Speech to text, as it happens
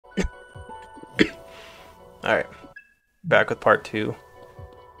Alright, back with part 2.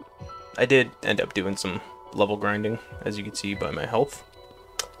 I did end up doing some level grinding, as you can see by my health.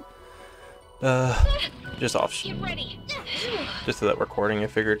 Just off. Just to that recording, I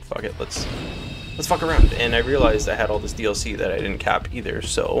figured, fuck it, let's fuck around. And I realized I had all this DLC that I didn't cap either,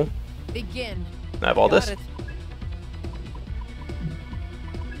 so begin. I have all this.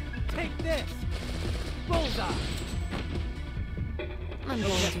 Take this! Bullseye! I'm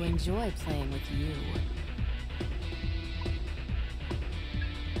going to enjoy playing with you.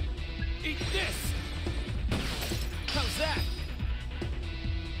 Eat this! How's that?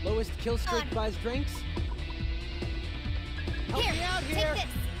 Lowest kill streak buys drinks? Help me out here! Take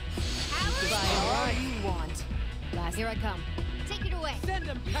this. Buy all you want. Here I come. Take it away. Send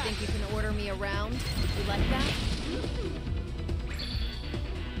him You back! think you can order me around? You like that?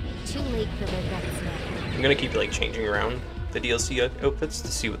 Too late for regrets now. I'm gonna keep like changing around the DLC outfits to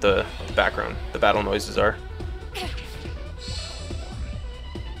see what the background, the battle noises are.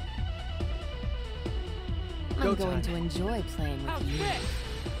 I'm going to enjoy playing How's with you. this?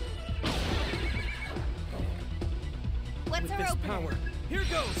 What's With our this opener? power. Here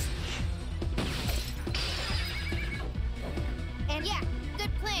goes! And yeah,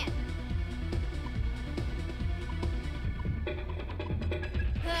 good plan.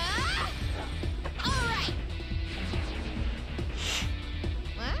 Ah! All right.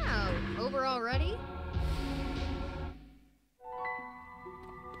 Wow, over already?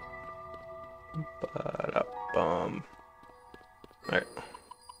 Alright.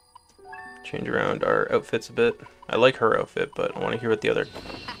 Change around our outfits a bit. I like her outfit, but I want to hear what the other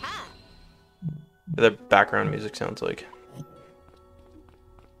background music sounds like.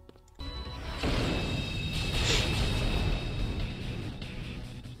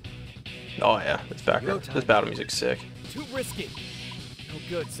 Oh yeah, this battle music's sick. Too risky. No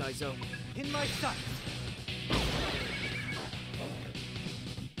good, Saizo. In my sights.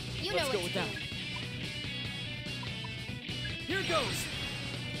 You know Let's what go to with do. that. Here goes!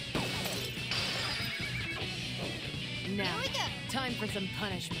 Now, Here we go. time for some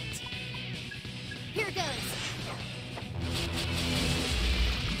punishment. Here goes.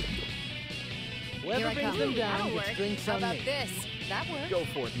 Here Whoever I brings come. them down That'll gets work. drinks How on about me. this? That works. Go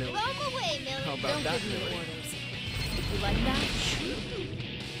for it, Millie. Roam away, Millie. How about Don't that, give me Millie? orders. You like that?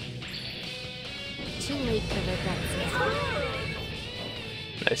 Too late for regrets now.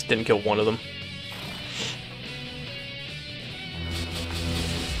 Nice, didn't kill one of them.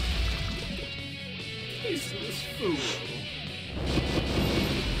 Useless fool.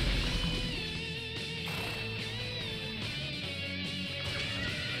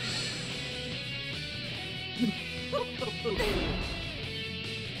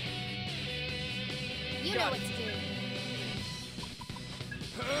 You know what to do.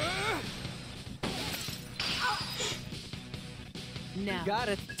 Now, Got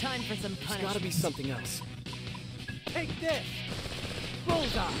it. time for some There's punishment. gotta be something else. Take this!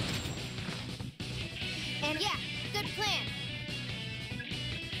 Bullseye! And yeah, good plan.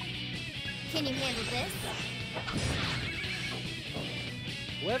 Can you handle this?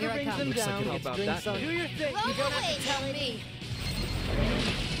 Whoever Here I brings come. them Looks like down it all gets about drinks that, on me. Do your thing! Roam You don't away, have to tell Millie. me.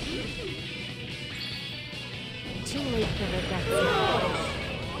 Too late for regrets now.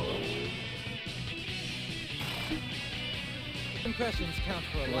 Impressions count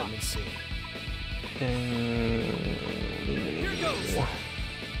for a lot. Let me see. Here goes!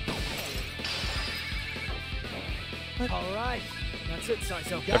 Alright. That's it,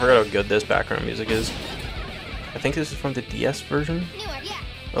 Saizo. I forgot how good this background music is. I think this is from the DS version New one, yeah.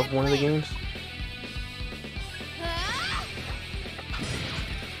 of Good one of the plan. games. Ah!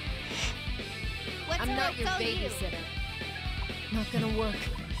 What's I'm our not your hope, you? babysitter. Not gonna work.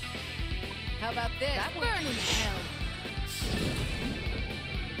 How about this? That burn in hell.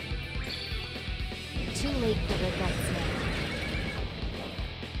 Too late for regrets now.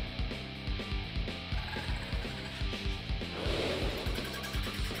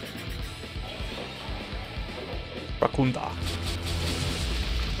 Rakunda.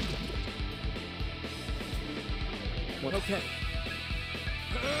 Okay.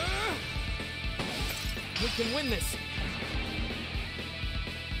 We can win this.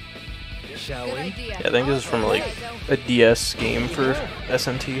 Shall Good we? idea. Yeah, I think this is from like a DS game for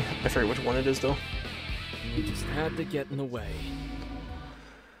SNT. I forget which one it is though. We just had to get in the way.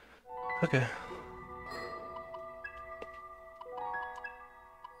 Okay.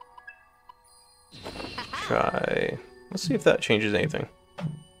 Try. Let's see if that changes anything.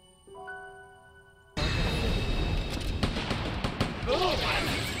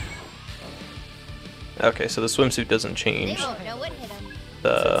 Okay, so the swimsuit doesn't They change. won't know what hit him.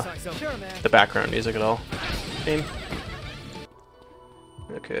 Sure, man. the background music at all. Game.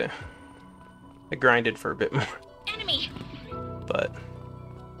 Okay. I grinded for a bit more, Enemy. but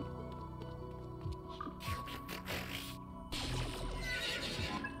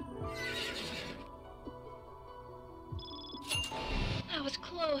That was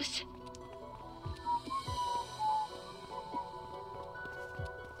close.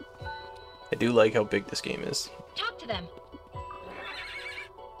 I do like how big this game is. Talk to them.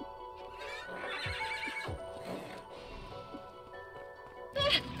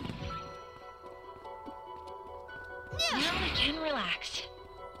 Now we can relax.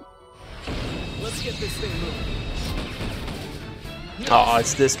 Let's get this thing moving. Oh,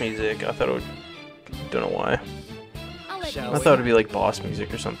 it's this music. I thought it would. Don't know why. I'll let Shall I we? thought it'd be like boss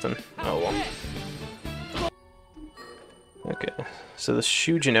music or something. Oh well. Okay, so the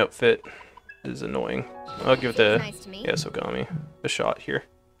Shujin outfit is annoying. I'll give the Nice to meet. Yasogami a shot here.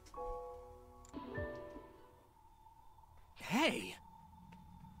 Hey.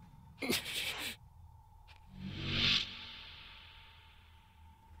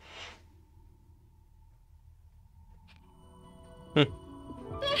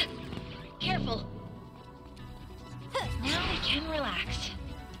 Careful. Now we can relax.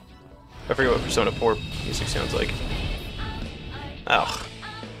 I forget what Persona 4 music sounds like. Ugh,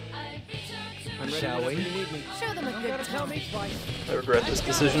 I'm ready Shall whenever we? you need me. Show them a Don't good gotta tell time. me twice. I regret this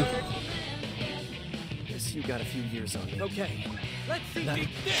decision. Guess you got a few years on me. Okay. Let's see That-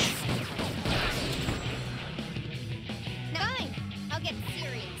 this. Fine. I'll get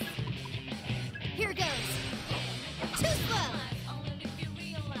serious. Here goes. Too slow.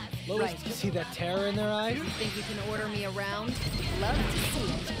 Lois, Right. did you see that terror in their eyes? You think you can order me around? Love to see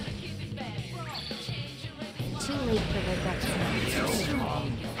it. Too late for regrets now.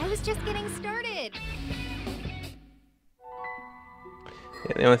 I was just getting started.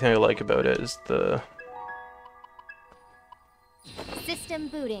 Yeah, the only thing I like about it is the. System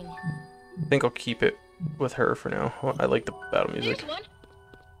booting. I think I'll keep it with her for now. I like the battle music. Here's one.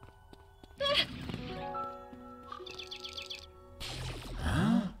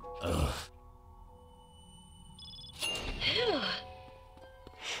 Phew.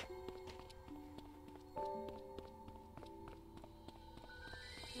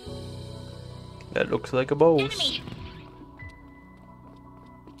 That looks like a boss. Enemy.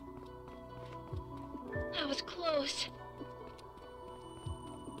 That was close.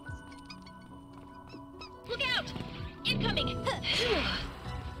 Look out! Incoming! Phew.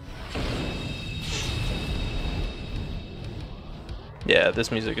 Yeah,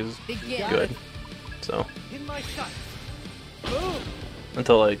 this music is Begin. good. So In my sights. Boom.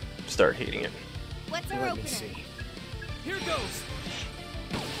 until I start hating it. What's our Let opener? me see. Here goes.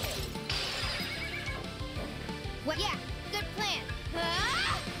 What? Yeah, good plan.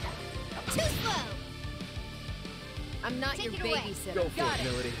 Ah! Too slow. I'm not Take your it away. babysitter. Go for Got it,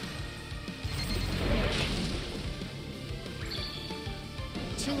 it. Melody.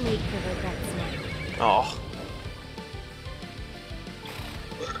 Too late for regrets now. Oh,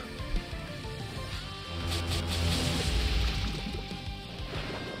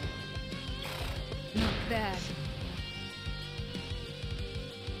 Not bad.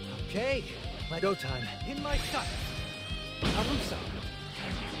 Okay. Go time. In my sights. Arusa.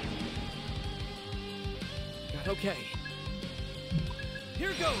 Okay.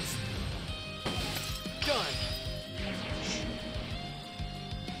 Here goes. Done.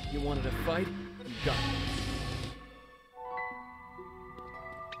 You wanted a fight? You got it.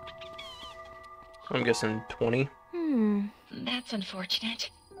 I'm guessing 20. That's unfortunate.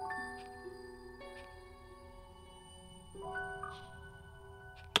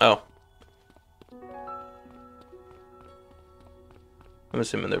 Oh. I'm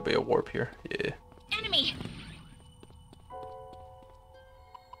assuming there'd be a warp here. Yeah. Enemy.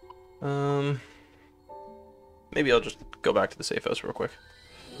 Maybe I'll just go back to the safe house real quick.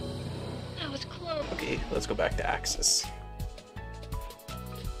 That was close. Okay, let's go back to Axis.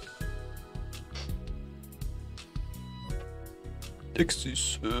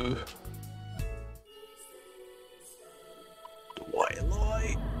 Dixie's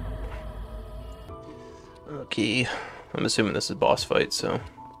Twilight. Okay, I'm assuming this is boss fight, so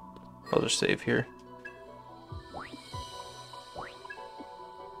I'll just save here.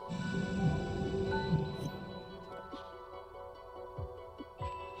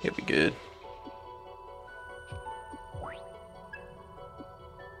 It'll be good.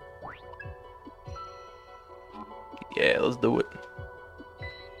 Yeah, let's do it.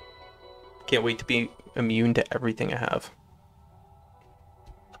 Can't wait to be immune to everything I have.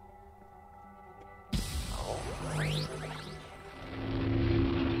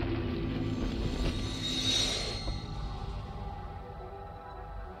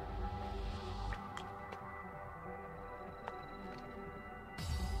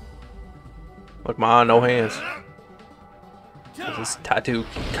 Look, ma, no hands. This is Tattoo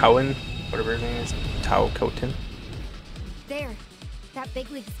Cowan, whatever his name is. Tao Koten. There. That big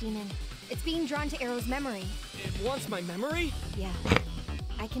league's demon. It's being drawn to Arrow's memory. It wants my memory? Yeah.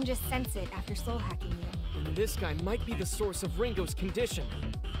 I can just sense it after soul hacking you. And this guy might be the source of Ringo's condition.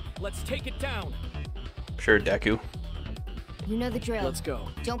 Let's take it down. Sure, Deku. You know the drill. Let's go.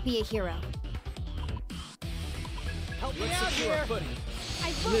 Don't be a hero. Help me Let's out secure our here. footing.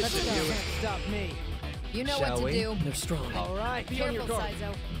 I will Let's do do it. it. Stop me. You know Shall what to we? do. They're strong. All right. Be on your Careful, guard.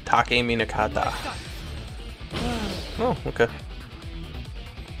 Saizo. Take Minakata. Oh, okay.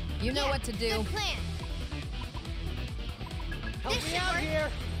 You know Yeah, what to do. Good plan. Help This me should out work. here.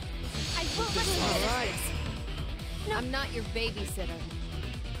 I won't let you do All this. right. I'm not your babysitter.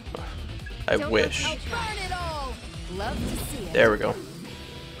 I Don't wish. look out. Burn it all. Love to see it. There we go.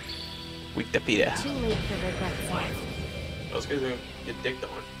 Weak defeated. Too late for regrets. Those guys are gonna get dicked on.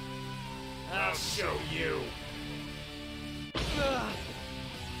 I'll show you.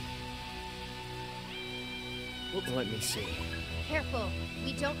 Let me see. Careful.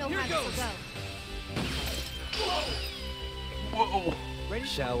 We don't know Here how this goes. will go. Whoa. Ready?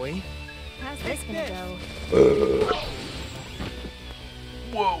 Shall we? How's this gonna this. go?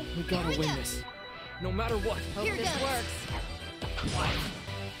 Whoa. We gotta Here we win go. this. No matter what. Hope Here this goes. works.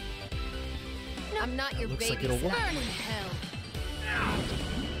 I'm not your Looks babysitter. like it'll work. Burn in hell.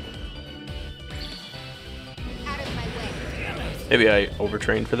 Out of my way. Maybe I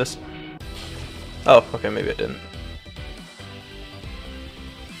overtrained for this. Oh, okay, maybe I didn't.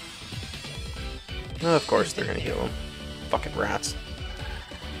 Oh, of course they're gonna heal him. Fucking rats.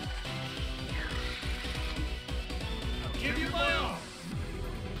 Give you my all.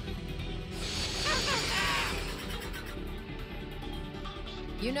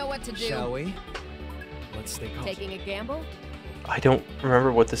 You know what to do. Shall we? Let's stay calm. Taking a gamble? I don't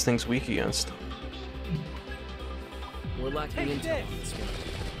remember what this thing's weak against. We're lacking Take intel this. on this one.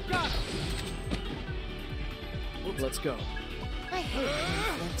 Got it. Let's go. I hate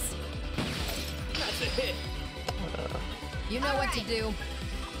flips. That's a hit. You know what to do.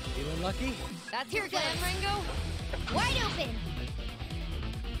 Feeling lucky? That's Here your plan, goes. Ringo? Wide open.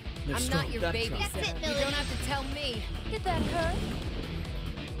 They're I'm strong. not your That babysitter. tracks. That's it, You Millie. don't have to tell me. Did that hurt?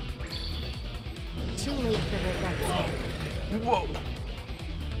 Too late for regrets. Whoa.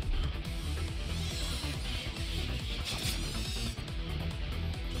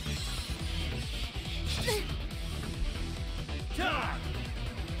 Time.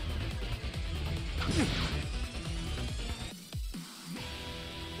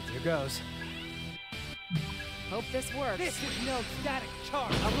 Here goes. Hope this works. This is no static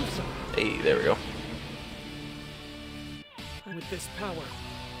charge. Arusa. Hey, there we go. With this power.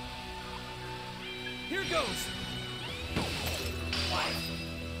 Here goes.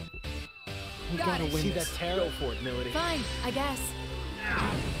 We Got gotta it. win See this. that terror? Go for it, Melody. Fine, I guess.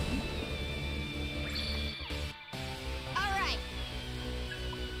 All right.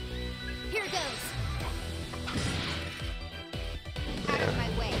 Here goes. Out of my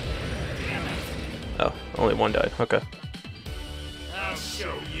way. Oh, only one died. Okay. I'll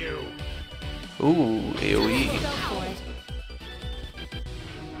show you. Ooh, AoE. Go for it.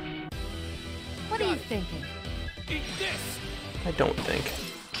 What are you thinking? Eat this. I don't think.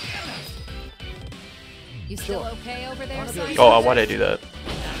 You still okay over there, Saizo? Oh, why'd I do that?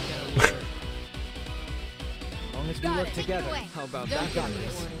 As long as we Got work it. together. Away. How about Don't that? give me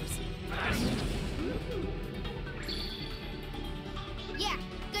orders. Yeah,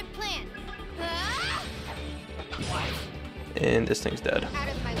 good plan. Ah! And this thing's dead. Out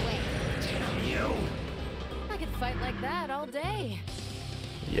of my way. I could fight like that all day.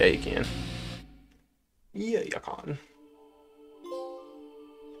 Yeah, you can. Yeah, you can.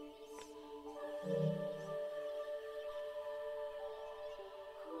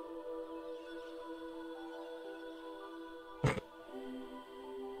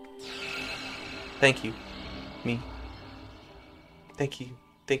 Thank you. Me. Thank you.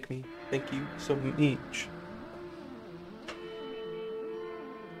 Thank me. Thank you so much.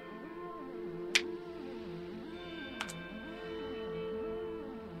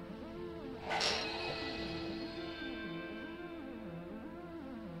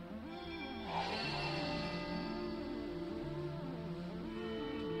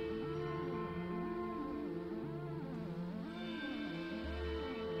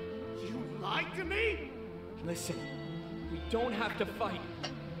 You lied to me? Listen, we don't have to fight.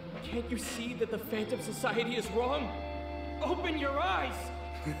 Can't you see that the Phantom Society is wrong? Open your eyes!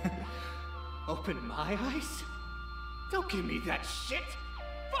 Open my eyes? Don't give me that shit!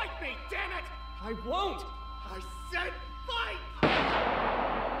 Fight me, damn it! I won't! I said fight!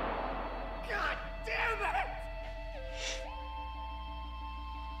 God damn it!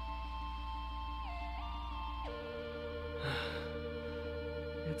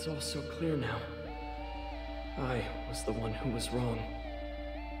 It's all so clear now. I was the one who was wrong.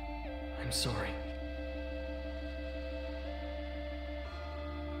 I'm sorry.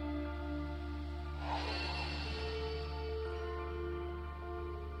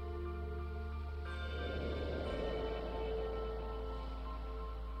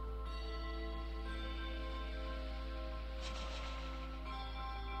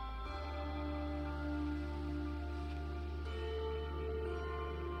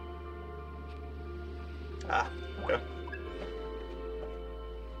 Ah, okay.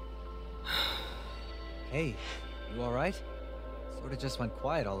 Hey, you alright? Sorta just went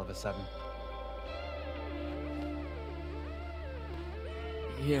quiet all of a sudden.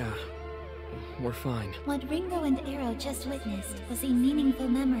 Yeah, we're fine. What Ringo and Arrow just witnessed was a meaningful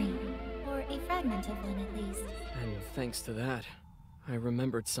memory, or a fragment of one at least. And thanks to that, I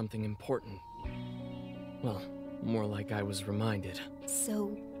remembered something important. Well, more like I was reminded. So,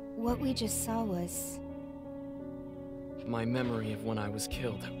 what we just saw was... My memory of when I was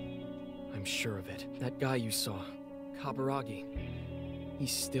killed. I'm sure of it. That guy you saw, Kaburagi,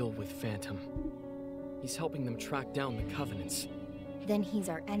 he's still with Phantom. He's helping them track down the Covenants. Then he's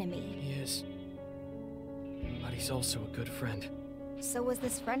our enemy. He is. But he's also a good friend. So was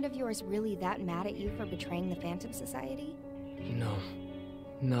this friend of yours really that mad at you for betraying the Phantom Society? No,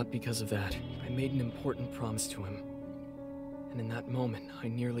 not because of that. I made an important promise to him. And in that moment, I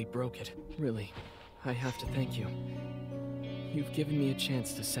nearly broke it. Really, I have to thank you. You've given me a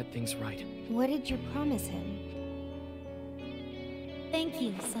chance to set things right. What did you promise him? Thank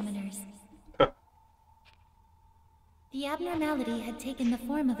you, summoners. The abnormality had taken the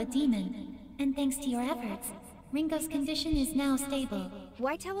form of a demon, and thanks to your efforts, Ringo's condition is now stable.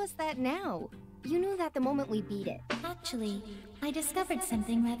 Why tell us that now? You knew that the moment we beat it. Actually, I discovered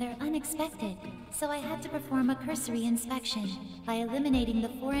something rather unexpected, so I had to perform a cursory inspection. By eliminating the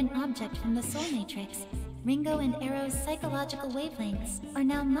foreign object from the Soul Matrix, Ringo and Arrow's psychological wavelengths are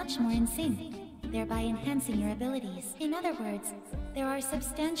now much more in sync, thereby enhancing your abilities. In other words, there are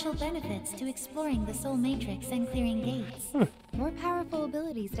substantial benefits to exploring the Soul Matrix and clearing gates. More powerful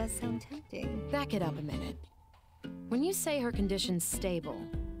abilities does sound tempting. Back it up a minute. When you say her condition's stable,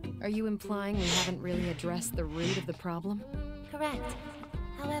 are you implying we haven't really addressed the root of the problem? Correct.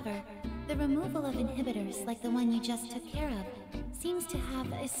 However, the removal of inhibitors like the one you just took care of seems to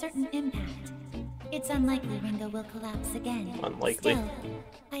have a certain impact. It's unlikely Ringo will collapse again. Unlikely. Still,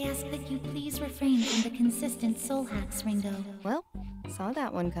 I ask that you please refrain from the consistent soul hacks, Ringo. Well, saw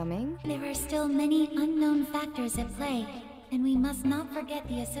that one coming. There are still many unknown factors at play, and we must not forget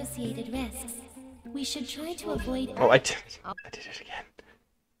the associated risks. We should try to avoid... Oh, I did it again.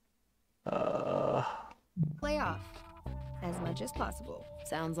 Play off. As much as possible.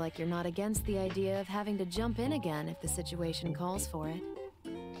 Sounds like you're not against the idea of having to jump in again if the situation calls for it.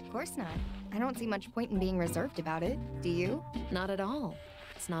 Of course not. I don't see much point in being reserved about it. Do you? Not at all.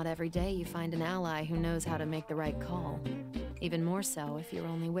 It's not every day you find an ally who knows how to make the right call. Even more so if you're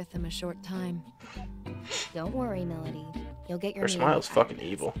only with them a short time. Don't worry, Melody. You'll get your Her smile's fucking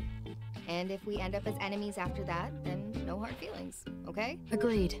evil. And if we end up as enemies after that, then no hard feelings, okay?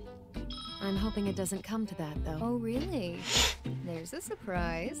 Agreed. I'm hoping it doesn't come to that, though. Oh, really? There's a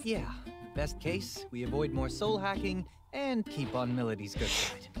surprise. Yeah, best case, we avoid more soul hacking and keep on Melody's good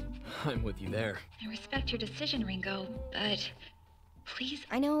side. I'm with you there. I respect your decision, Ringo, but please...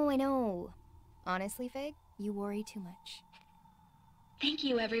 I know. Honestly, Fig, you worry too much. Thank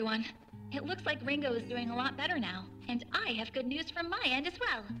you, everyone. It looks like Ringo is doing a lot better now, and I have good news from my end as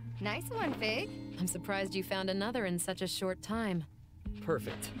well. Nice one, Fig. I'm surprised you found another in such a short time.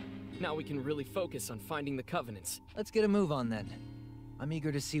 Perfect. Now we can really focus on finding the Covenants. Let's get a move on then. I'm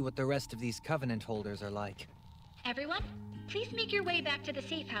eager to see what the rest of these Covenant holders are like. Everyone, please make your way back to the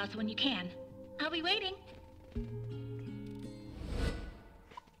safe house when you can. I'll be waiting.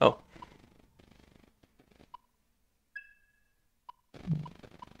 Oh.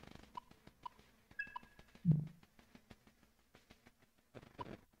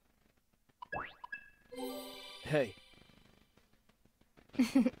 Hey.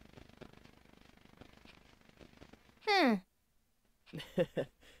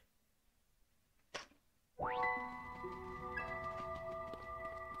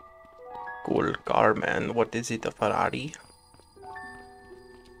 Cool car, man. What is it, a Ferrari?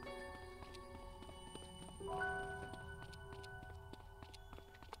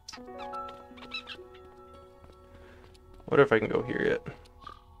 Wonder if I can go here yet.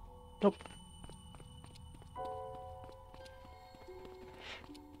 Nope.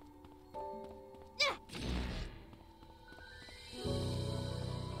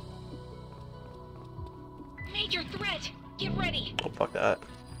 It's your threat. Get ready. Oh, fuck that.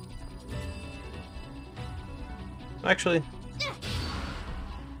 Actually,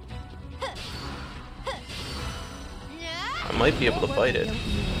 I might be able to fight it.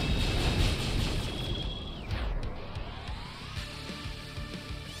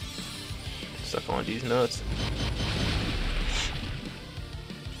 Suck on these nuts.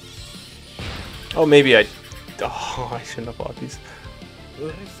 Oh, maybe I... Oh, I shouldn't have bought these.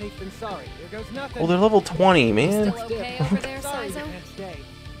 Better safe than sorry. Here goes nothing. Oh, they're level 20, man. Still okay over there, Sorry, you Sizo? can't stay.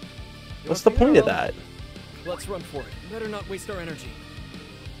 What's the point of that? Let's run for it. Better not waste our energy.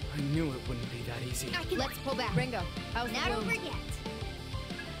 I knew it wouldn't be that easy. Let's pull back. Ringo, how's Not the over wound? yet.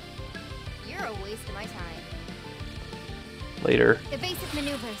 You're a waste of my time. Later. Evasive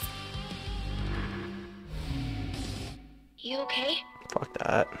maneuvers. You okay? Fuck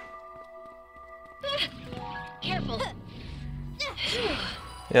that. Careful.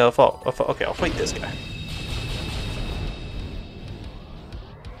 Yeah, I'll fall. Okay, I'll fight this guy.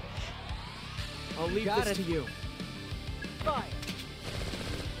 I'll leave Got this it. to you. Fire.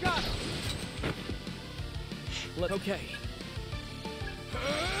 Got it. Okay.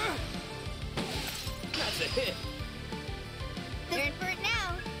 That's a hit. You're in for it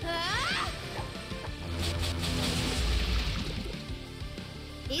now. Ah!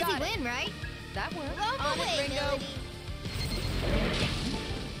 Easy Got it. win, right? That worked. Roll On away, it, Ringo. Melody.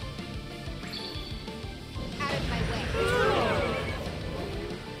 Out of my way.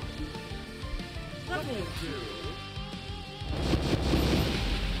 That will do.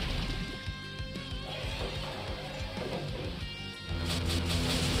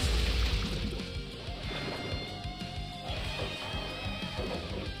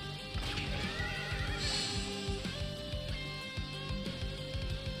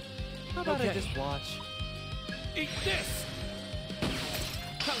 How about I Okay. just watch? Eat this!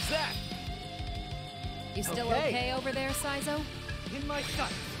 How's that? You still Okay. okay over there, Sizo? In my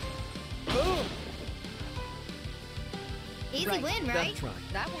sights. Boom! Easy Right, win, Gotta right? try.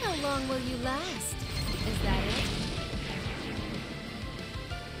 That one. How long will you last? Is that it?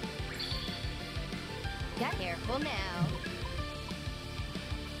 Careful now.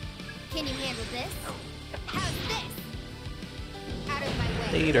 Can you handle this? How's this? Out of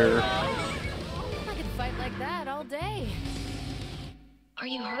my way. Later. I could fight like that all day. Are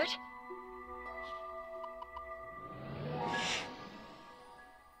you hurt?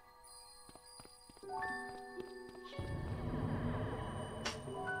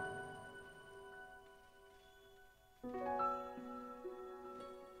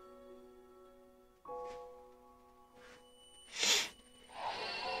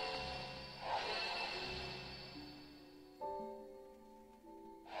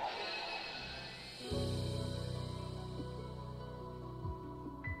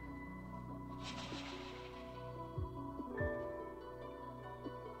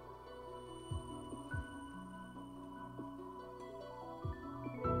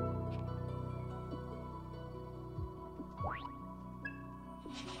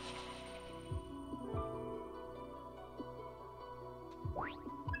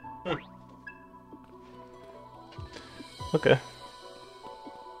 Okay.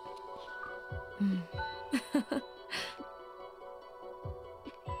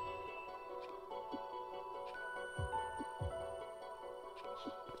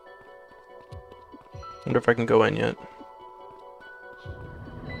 Wonder if I can go in yet.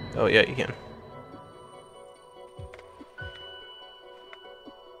 Oh yeah, you can.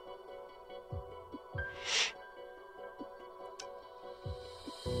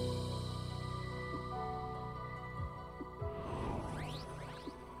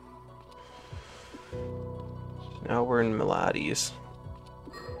 Now we're in Melades.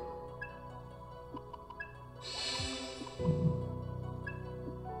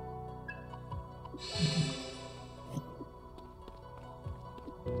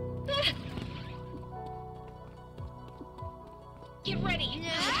 Get ready.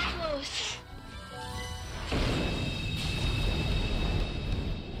 Close.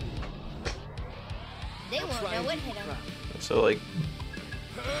 They won't know what hit them. So like,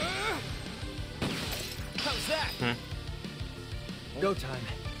 How's that? Go time.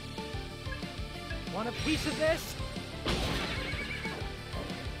 Want a piece of this?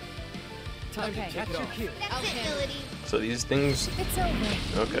 Time Okay. to take That's it your off. cue. That's I'll it, handle it. Melody. so these things. It's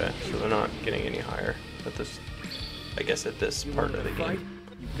over. Okay, so they're not getting any higher at this. I guess at this You part want of the to fight? game.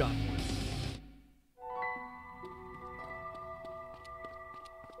 You got one.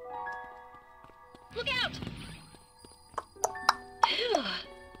 Look out! Phew.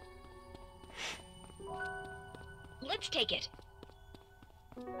 Let's take it.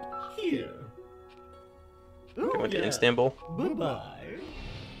 Here. Okay, went to Istanbul. Bye-bye.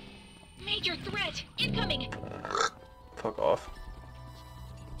 Major threat incoming. Fuck off.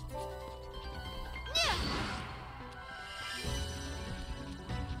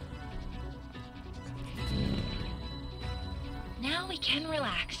 Now we can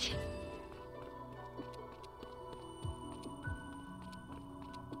relax.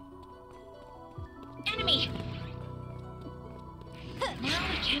 Enemy! Now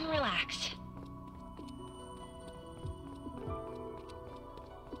we can relax.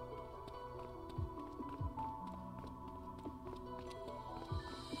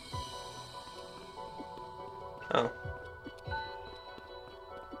 Oh,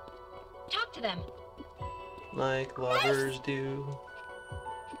 Talk to them. like lovers do.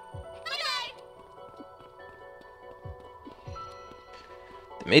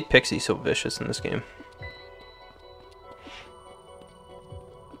 They made Pixie so vicious in this game.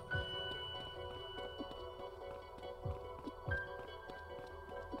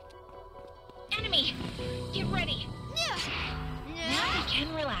 Enemy! Get ready. Now we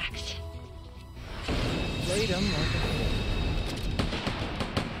can relax. Played him like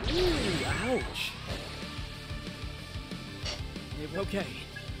a Ooh, ouch. Okay.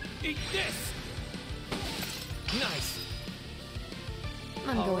 Eat this! Nice.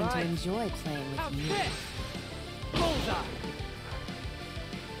 I'm All going to right. enjoy playing How's with you. this? Bullseye!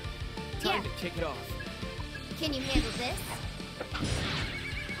 Time to kick it off. Can you handle this?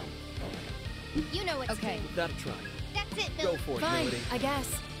 You know what to Okay. do. Give that a try. That's it, Go Billy. for it, Fine, Melody. I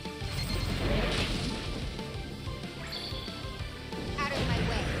guess. Out of my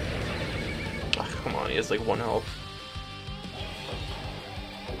way. Ah, come on, he has like 1 health.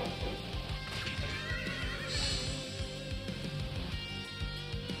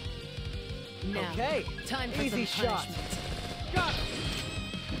 Now, Okay. time for Easy some shot. punishment. Got it!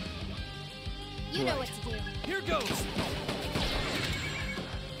 You know what to do. Here goes!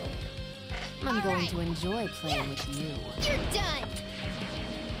 I'm going Alright. to enjoy playing with you. You're done!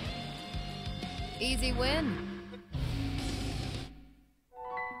 Easy win.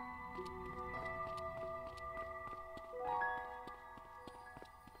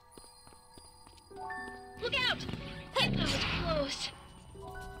 Look out! That was close.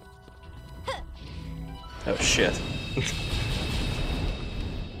 Oh shit.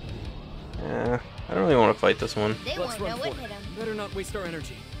 Yeah, I don't really want to fight this one. They Let's won't know run what for hit it. them. Better not waste our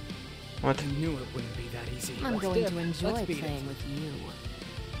energy. What? I knew it wouldn't be that easy. I'm Let's going dip. to enjoy Let's beat it. playing with you.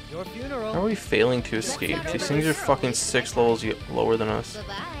 Your funeral. How are we failing to escape? These things are fucking 6 levels lower than us.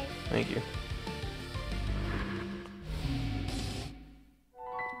 Bye-bye. Thank you.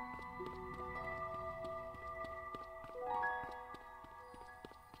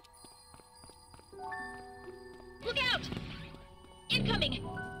 Look out! Incoming!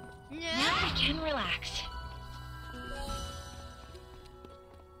 Now we can relax.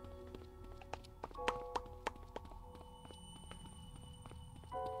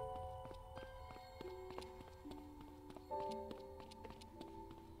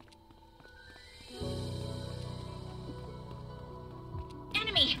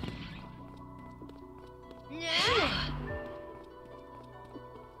 Enemy!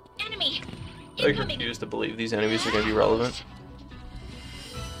 Enemy! I Incoming! refuse to believe these enemies are going to be relevant.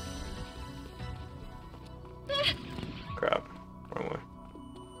 Crap. Wrong way.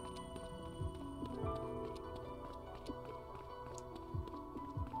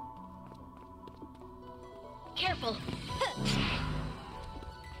 Careful!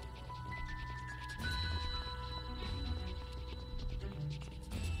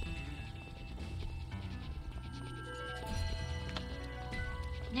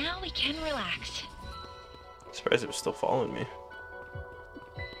 Now we can relax. Surprised it was still following me.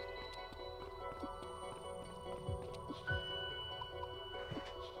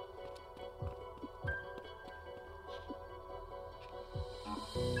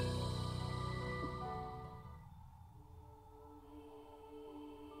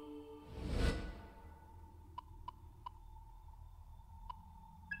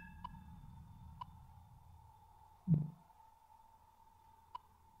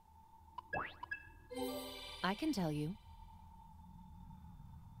 I can tell you.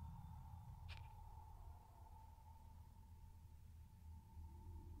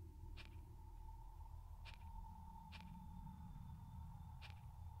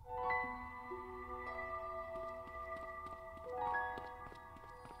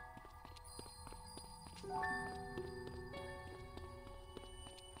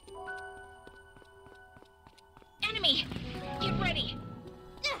 Enemy! Get ready!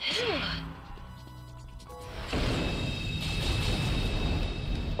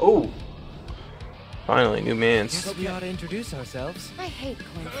 Oh! Finally, new mans. Guess we ought to introduce ourselves. I hate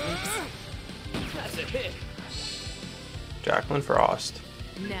coin flips. That's a hit. Jacqueline Frost.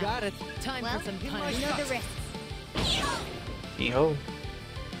 Now, Got it. time Well, for some you punishment. know the risks. Hee-ho.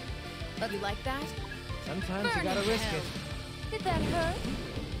 You like that? Sometimes you Burn gotta in risk hell. it. Did that hurt?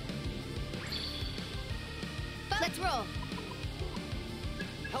 Let's roll.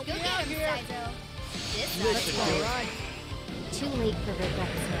 Help Go me get out him, here. Saizo. This This should should do do it. it. Too late for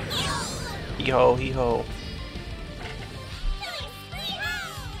regrets now. Hee-ho, hee-ho.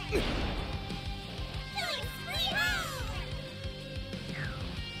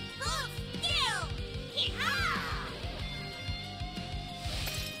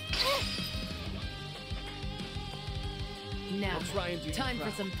 Now, I'll try and do time the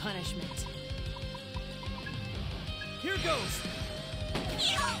for crowd. some punishment. Here goes.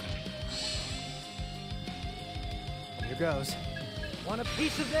 Here goes. Want a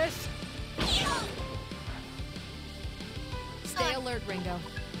piece of this? Stay alert, Ringo.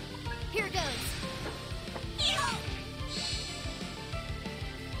 Here goes.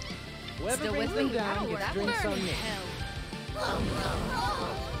 Whoever Still brings with them me? down gets That drinks burn on in me. hell.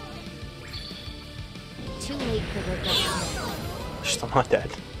 Too late for regrets now. Still not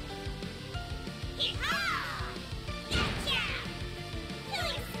dead.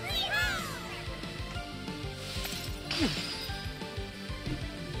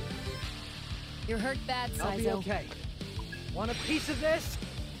 You're hurt bad, I'll be Saizo. okay. Want a piece of this?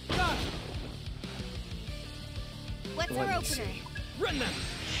 Got it. What's Let our me see. opener? Run them.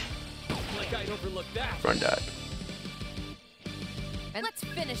 Like I'd overlook that. Run that. And let's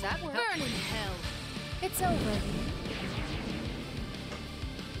finish that work. Burn in hell. It's over.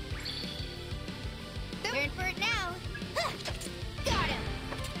 Turn for it now. Huh. Got him.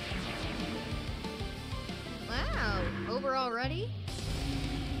 Wow, over already?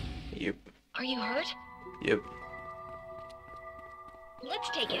 Yep. Are you hurt? Yep. Let's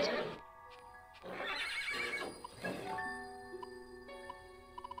take it.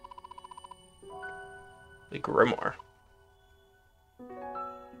 The Grimoire.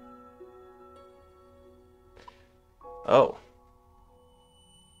 Oh.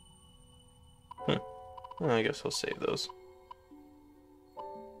 Well, I guess I'll save those.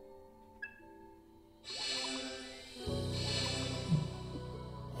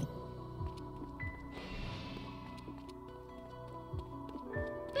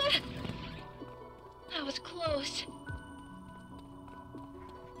 That was close.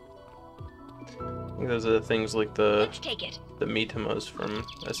 I think those are the things like the Let's take it. Mitamas from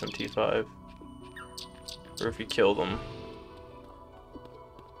SMT5. Or if you kill them,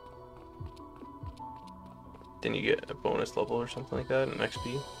 then you get a bonus level or something like that, an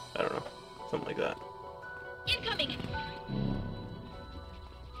XP. I don't know. Something like that. Incoming.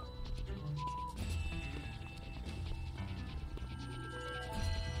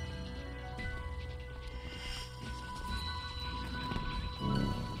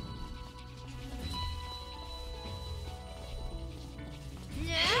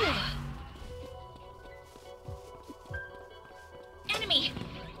 Enemy.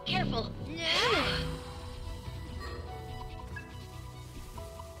 Careful.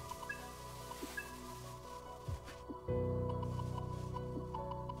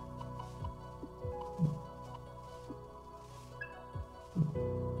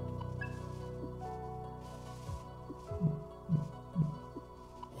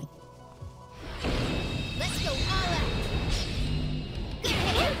 Let's go all out.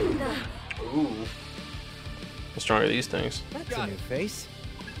 Ooh. How strong are these things? That's a new face.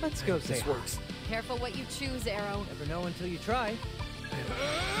 Let's go say This hi. works. Careful what you choose, Arrow. Never know until you try.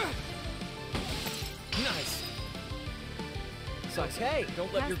 Nice. Okay.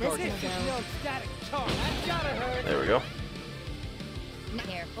 Don't let your How's guard this down. gonna go? No static charge. That gotta hurt. There we go.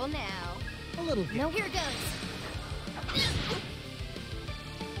 Careful now. A little bit. No, here goes.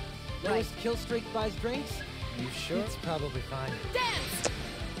 Lowest kill streak buys drinks. You sure? It's probably fine. Dance.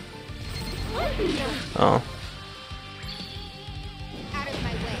 Oh. Out of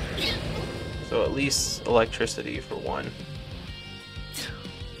my way. So at least electricity for one.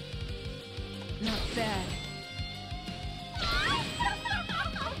 Not bad.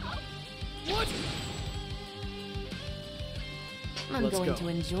 What? I'm Let's going go. to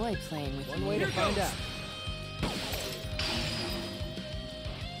enjoy playing with One you. way to find out.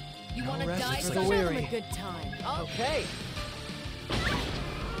 You No want to rest die? for So the show them a weary. good time. Oh, Okay.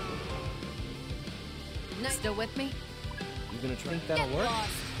 nice. Still with me? You gonna think that'll Get work?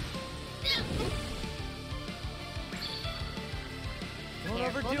 lost. Don't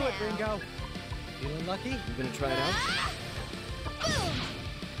Careful overdo it, now. Ringo. Feeling lucky? You gonna try it out? Boom.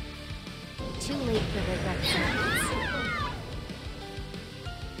 Too Too late for regret sounds.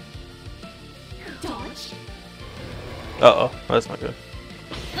 Dodge. Uh-oh, that's not good.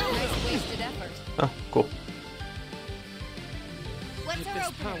 Nice wasted effort. Oh, cool. What's With our this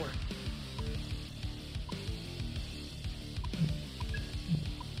opener? power.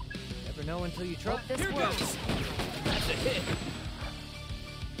 Never know until you try. Hope this Here works. goes. That's a hit.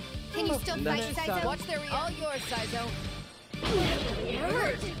 Can you still fight, Nice Saizo? shot. Watch their all yours, Saizo. It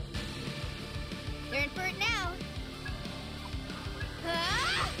hurt. They're in for it now.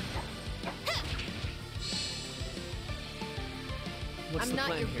 Ah! What's I'm the not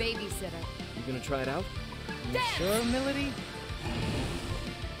plan your here? babysitter. You gonna try it out? You sure, Milady?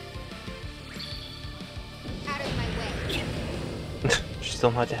 Out of my way. She's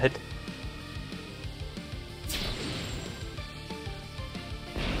still not dead.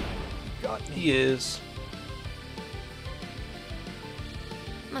 Got me. He is.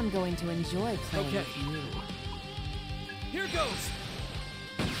 I'm going to enjoy playing Okay. with you. Here goes.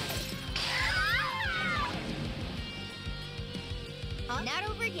 Not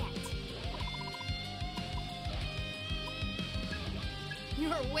over yet. You're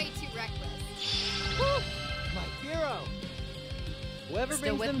way too reckless. My hero. Whoever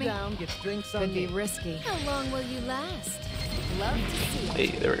Still brings with them me? down gets drinks Could be someday. risky. How long will you last? Love to see it.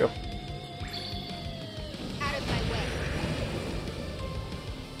 Hey, there we go. Out of my way.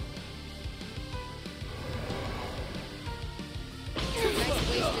 Nice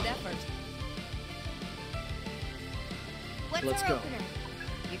wasted effort. What's Let's our go. opener?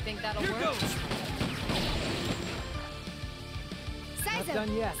 You think that'll Here work? goes. Saizo. Not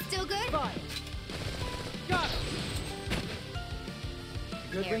done yet. Still good? Fine. Got him.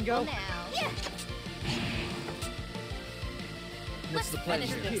 Good, Careful Ringo? now. Yeah. What's the plan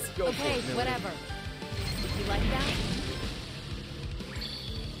Finish here? this. Go for Okay, it, Milady. whatever. You like that?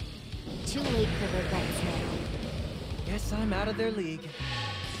 Too late for regrets now. Guess I'm out of their league.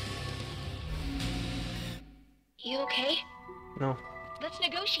 You okay? No. Let's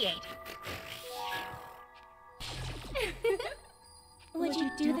negotiate. Would you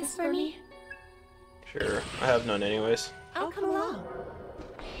do this for me? Sure. I have none anyways. I'll come along.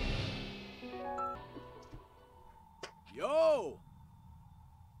 Yo.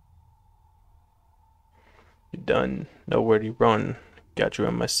 You're done. Nowhere to run. Got you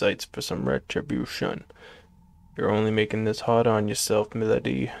in my sights for some retribution. You're only making this hard on yourself,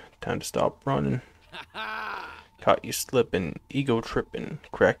 Milady. Time to stop running. Caught you slipping, ego tripping.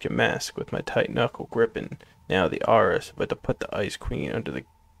 Cracked your mask with my tight knuckle gripping. Now the Aris, but to put the Ice Queen under the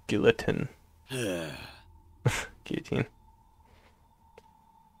guillotine. Guillotine.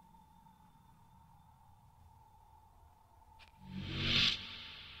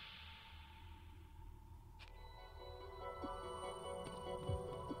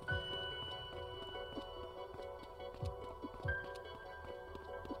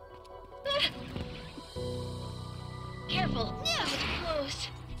 Careful. That was close.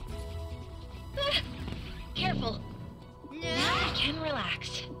 Careful. Now I can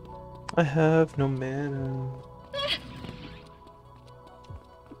relax. I have no mana.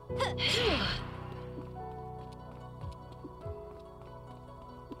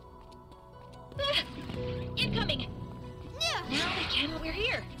 Incoming. Now we can. We're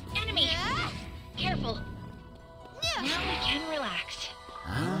here. Enemy. Careful. Now we can relax.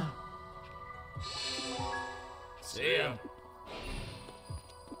 See ya.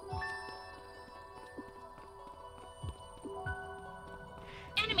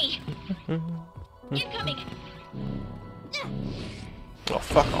 Enemy. Incoming. Oh,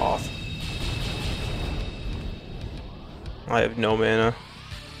 fuck off. I have no mana.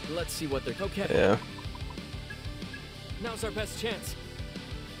 Let's see what they're. Okay. Yeah. Now's our best chance.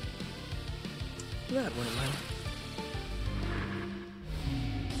 That went well.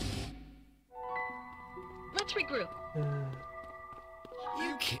 Let's regroup.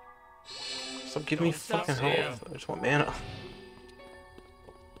 You can't. Stop giving me Don't stop, fucking Sam. health. I just want mana.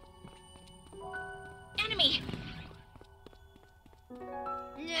 Enemy.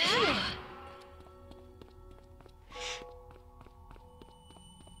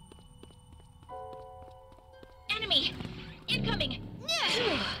 Enemy. Incoming.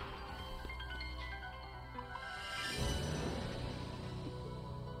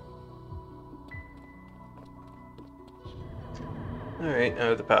 Alright, I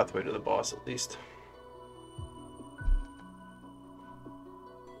have the pathway to the boss at least.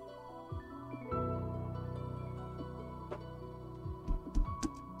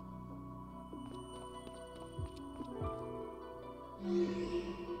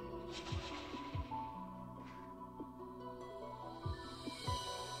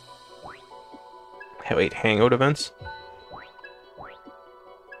 Wait, hangout events?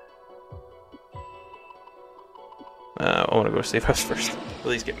 I want to go to safe house first. At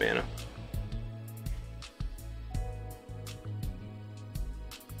least get mana.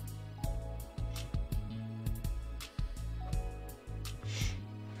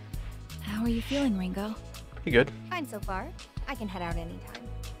 How are you feeling, Ringo? Pretty good. Fine so far. I can head out anytime.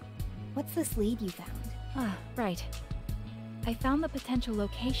 What's this lead you found? Ah, right. I found the potential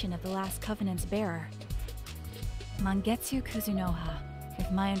location of the last Covenant's bearer. Mangetsu Kuzunoha.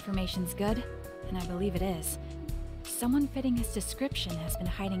 If my information's good, and I believe it is, someone fitting his description has been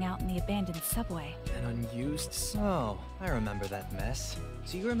hiding out in the abandoned subway. An unused... Oh, I remember that mess.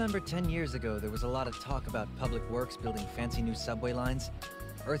 So you remember 10 years ago there was a lot of talk about public works building fancy new subway lines?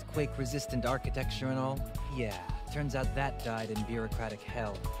 Earthquake-resistant architecture and all? Yeah, turns out that died in bureaucratic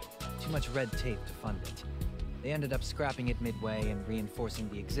hell. Too much red tape to fund it. They ended up scrapping it midway and reinforcing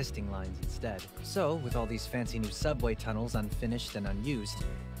the existing lines instead. So, with all these fancy new subway tunnels unfinished and unused,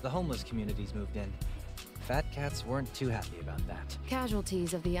 the homeless communities moved in. Fat cats weren't too happy about that.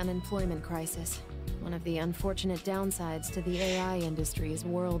 Casualties of the unemployment crisis. One of the unfortunate downsides to the AI industry's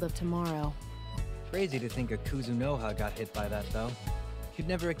world of tomorrow. Crazy to think a Kuzunoha got hit by that, though. You'd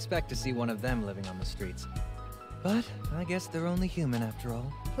never expect to see one of them living on the streets. But I guess they're only human after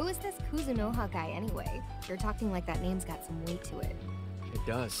all. Who is this Kuzunoha guy anyway? You're talking like that name's got some weight to it. It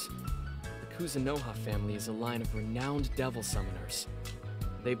does. The Kuzunoha family is a line of renowned devil summoners.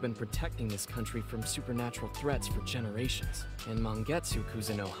 They've been protecting this country from supernatural threats for generations, and Mangetsu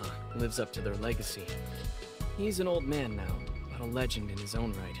Kuzunoha lives up to their legacy. He's an old man now, but a legend in his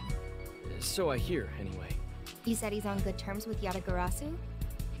own right. So I hear, anyway. You said he's on good terms with Yatagarasu?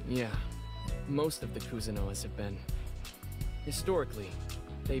 Yeah, most of the Kuzunohas have been. Historically,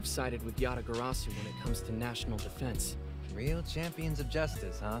 they've sided with Yatagarasu when it comes to national defense. Real champions of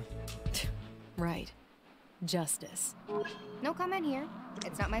justice, huh? Right. Justice. No comment here.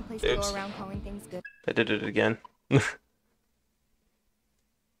 It's not my place to go around calling things good I did it again. or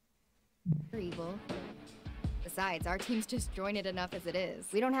evil. Besides, our team's disjointed enough as it is.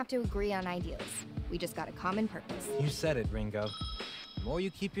 We don't have to agree on ideals. We just got a common purpose. You said it, Ringo. The more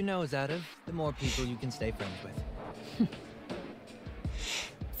you keep your nose out of, the more people you can stay friends with.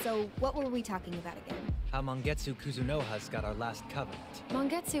 So, what were we talking about again? How Mangetsu Kuzunoha's got our last covenant.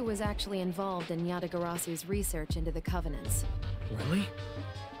 Mangetsu was actually involved in Yatagarasu's research into the Covenants. Really?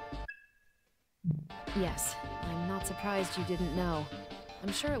 Yes, I'm not surprised you didn't know.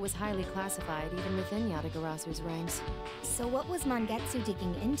 I'm sure it was highly classified even within Yatagarasu's ranks. So what was Mangetsu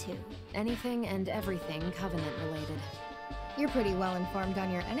digging into? Anything and everything Covenant related. You're pretty well informed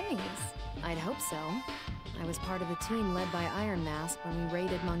on your enemies. I'd hope so. I was part of the team led by Iron Mask when we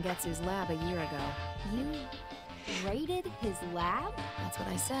raided Mangetsu's lab a year ago. You raided his lab? That's what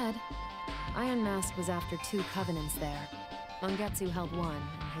I said. Iron Mask was after 2 Covenants there. Mangetsu held one,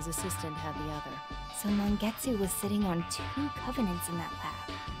 and his assistant had the other. So Mangetsu was sitting on 2 Covenants in that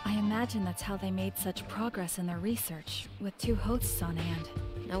lab. I imagine that's how they made such progress in their research, with 2 hosts on hand.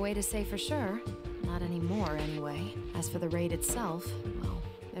 No way to say for sure. Not anymore, anyway. As for the raid itself, well,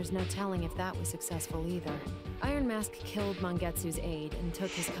 there's no telling if that was successful either. Iron Mask killed Mangetsu's aide and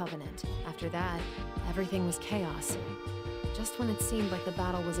took his Covenant. After that, everything was chaos. Just when it seemed like the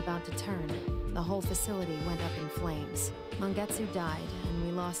battle was about to turn, the whole facility went up in flames. Mangetsu died, and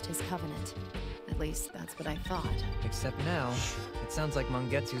we lost his Covenant. At least, that's what I thought. Except now, it sounds like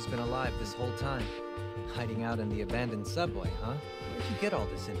Mangetsu's been alive this whole time. Hiding out in the abandoned subway, huh? Where'd you get all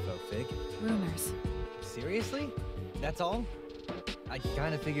this info, Fig? Rumors. Seriously? That's all? I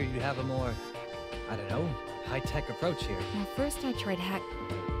kinda figured you'd have a more, I don't know, high-tech approach here. Well, first I tried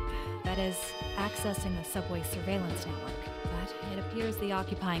that is, accessing the subway surveillance network. But it appears the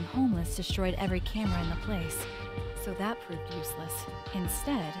occupying homeless destroyed every camera in the place. So that proved useless.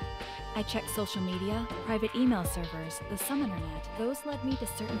 Instead, I checked social media, private email servers, the Summoner Net. Those led me to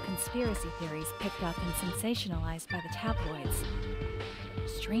certain conspiracy theories picked up and sensationalized by the tabloids.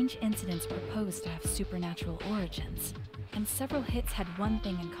 Strange incidents proposed to have supernatural origins, and several hits had one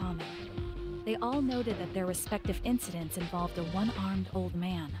thing in common. They all noted that their respective incidents involved a one-armed old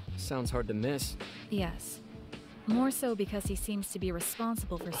man. Sounds hard to miss. Yes. More so because he seems to be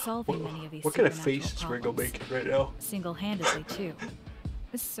responsible for solving many of these What kind of supernatural face is Ringo problems. making right now? Single-handedly, too.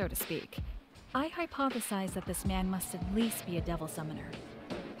 So to speak. I hypothesize that this man must at least be a devil summoner.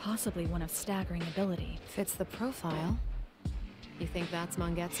 Possibly one of staggering ability. Fits the profile. You think that's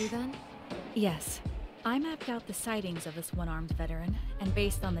Mangetsu, then? Yes. I mapped out the sightings of this one-armed veteran, and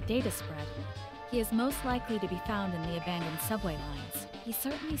based on the data spread, he is most likely to be found in the abandoned subway lines. He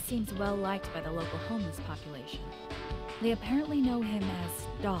certainly seems well-liked by the local homeless population. They apparently know him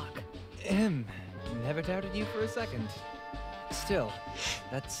as Doc. Never doubted you for a second. Still,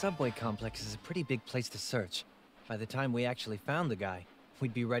 that subway complex is a pretty big place to search. By the time we actually found the guy,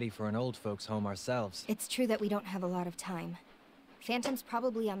 we'd be ready for an old folks' home ourselves. It's true that we don't have a lot of time. Phantom's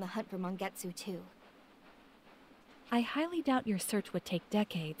probably on the hunt for Mangetsu too. I highly doubt your search would take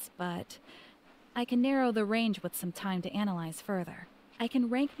decades, but I can narrow the range with some time to analyze further. I can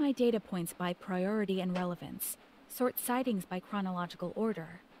rank my data points by priority and relevance, sort sightings by chronological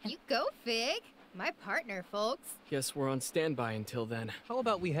order. You go, Fig! My partner, folks. Guess we're on standby until then. How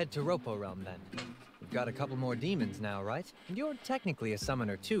about we head to Ropo Realm then? We've got a couple more demons now, right? And you're technically a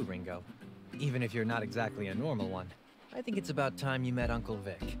summoner too, Ringo. Even if you're not exactly a normal one. I think it's about time you met Uncle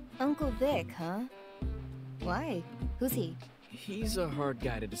Vic. Uncle Vic, huh? Why? Who's he? He's a hard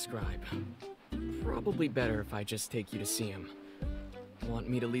guy to describe. Probably better if I just take you to see him. Want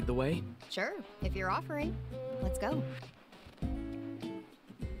me to lead the way? Sure, if you're offering. Let's go.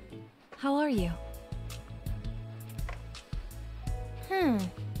 How are you?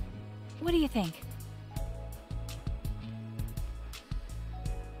 What do you think?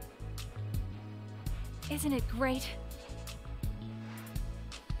 Isn't it great?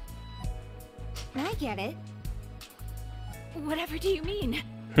 I get it. Whatever do you mean?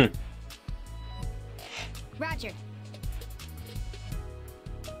 Roger.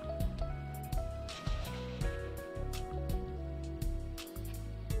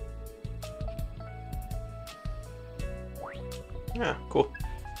 Yeah, cool.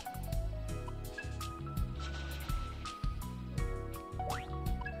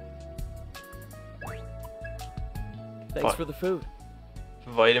 Thanks for the food.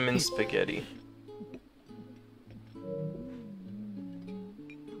 Vitamin spaghetti.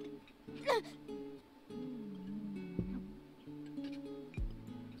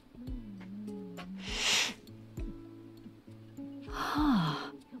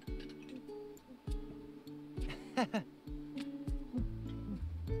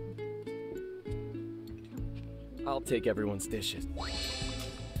 I'll take everyone's dishes.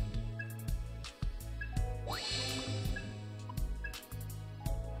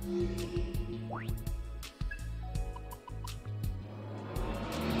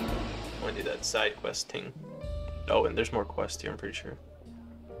 I did that side quest thing. Oh, and there's more quests here, I'm pretty sure.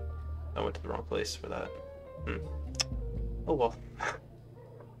 I went to the wrong place for that. Oh well.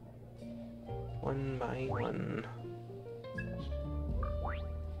 One by one.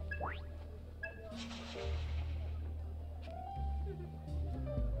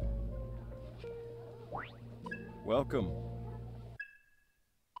 Welcome.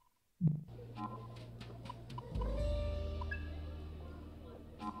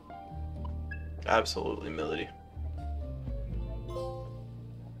 Absolutely, Melody.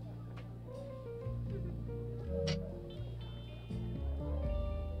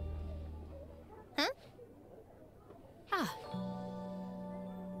 Huh? Ah.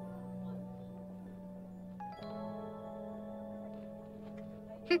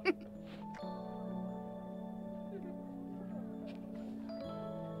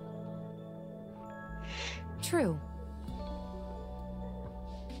 True.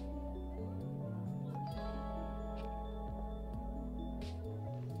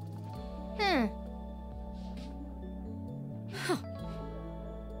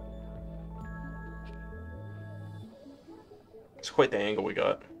 It's quite the angle we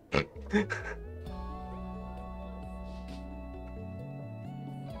got.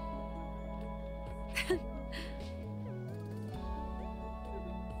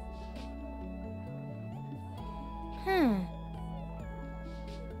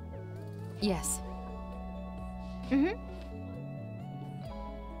 Yes.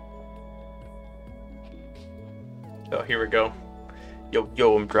 Oh, here we go.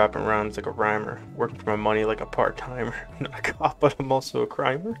 Yo, I'm dropping rounds like a rhymer. Working for my money like a part-timer. I'm not a cop, but I'm also a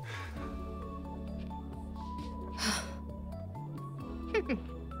crimer.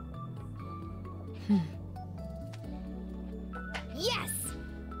 Yes!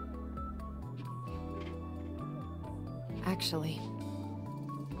 Actually.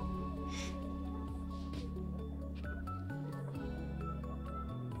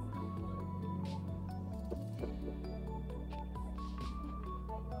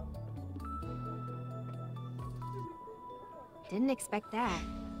 Didn't expect that.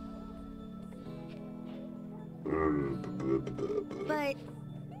 But...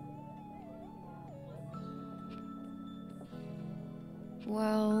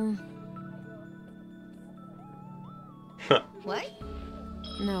 Well... What?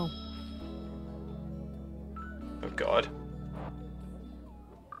 No. Oh god.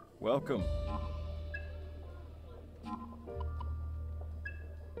 Welcome.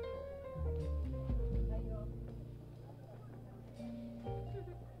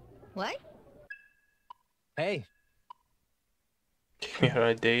 What? Hey. We had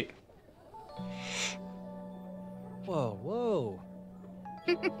a date. Whoa, whoa.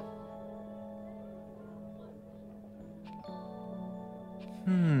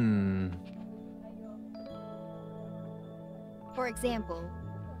 For example,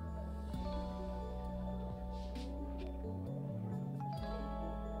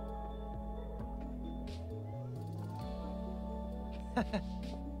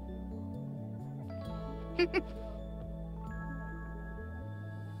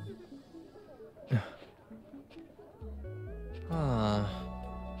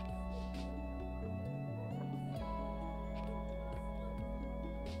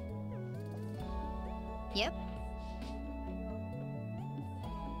 Yep.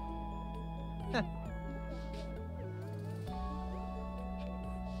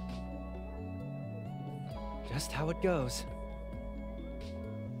 Just how it goes.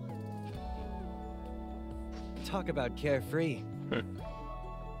 Talk about carefree.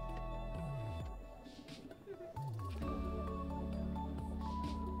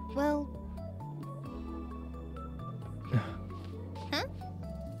 Well... Huh?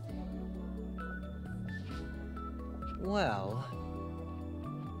 Well...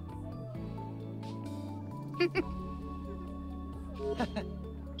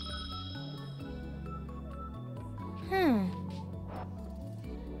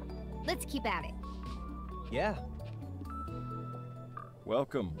 Let's keep at it. Yeah.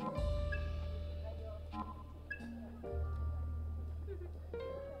 Welcome.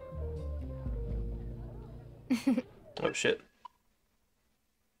 Oh shit.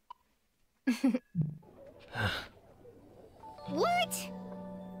 What?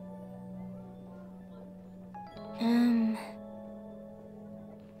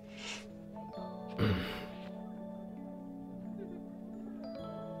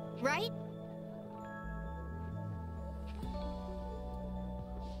 Right?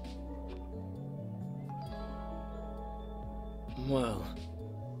 Well...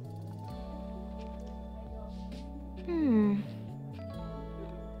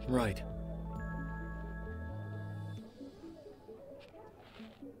 Right.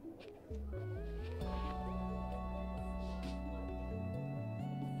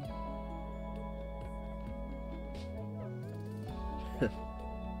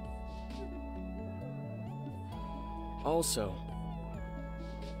 Also...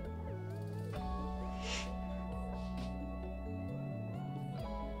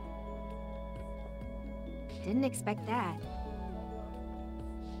 Didn't expect that.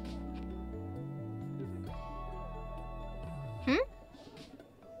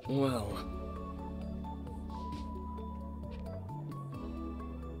 Well...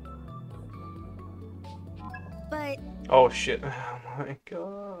 But... Oh shit. Oh my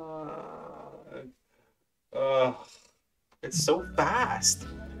god. Ugh. It's so fast.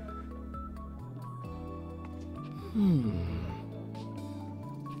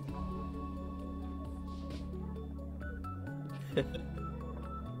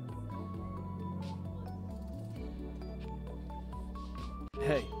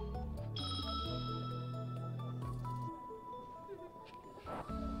 Hey.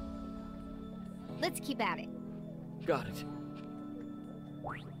 Let's keep at it. Got it.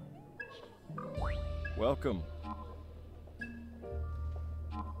 Welcome.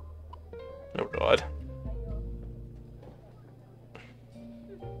 Oh god.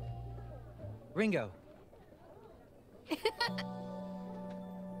 Ringo.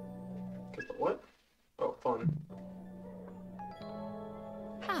 What? Oh, fun.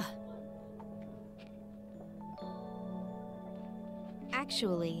 Ah.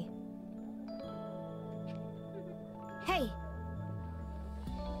 Actually... Hey!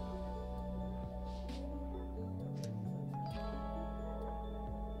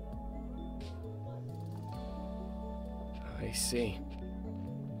 I see.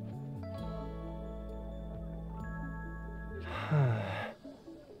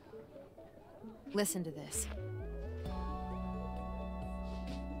 Listen to this.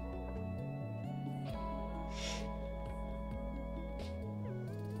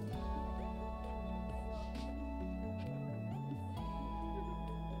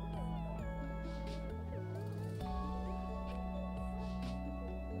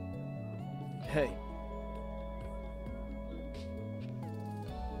 Hey.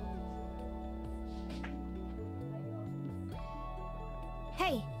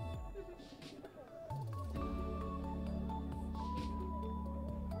 Hey!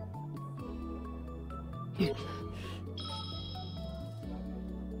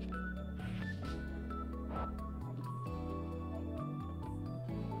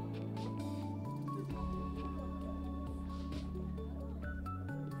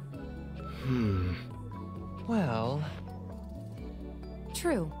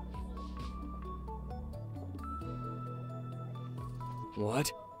 True.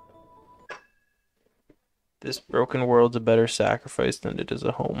 What? This broken world's a better sacrifice than it is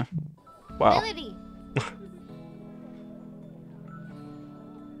a home. Wow. Melody.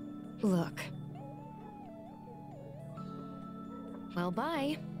 Look. Well,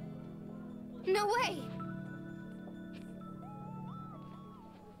 bye. No way.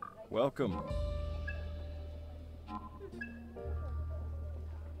 Welcome.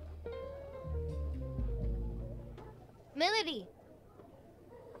 Melody.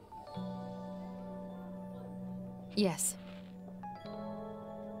 Yes.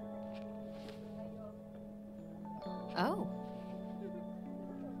 Oh.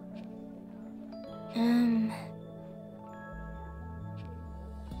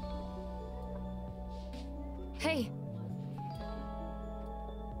 Hey.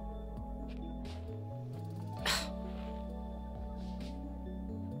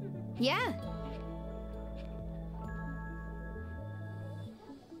 Yeah.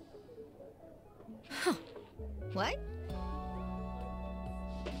 Huh. What?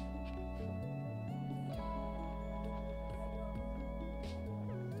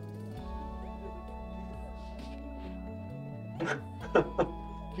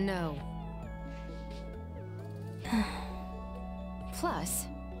 No. Plus...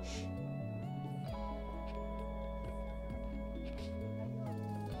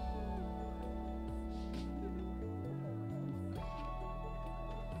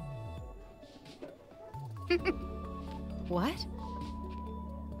 What?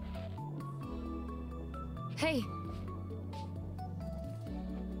 Hey.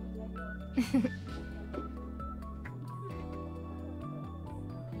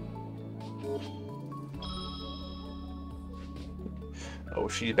 Oh,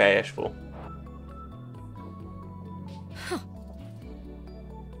 she's bashful. Huh.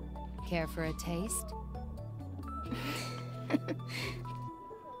 Care for a taste?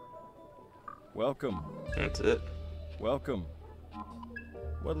 Welcome. That's it. Welcome.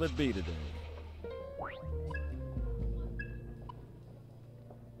 What'll it be today?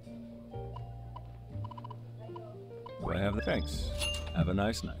 Do I have the thanks? Have a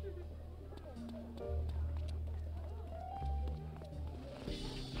nice night.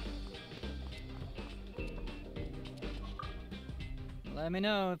 Let me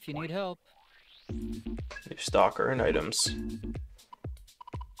know if you need help. Your stalker and items.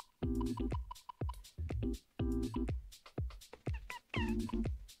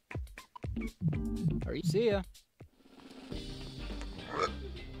 See ya.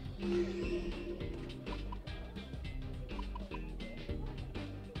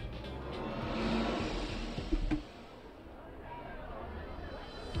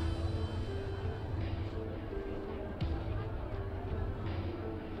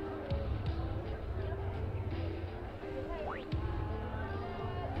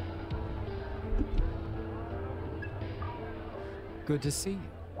 Good to see you.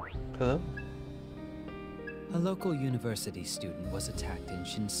 Hello? A local university student was attacked in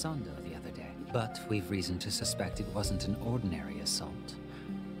Shinsando the other day, but we've reason to suspect it wasn't an ordinary assault.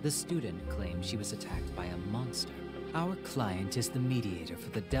 The student claims she was attacked by a monster. Our client is the mediator for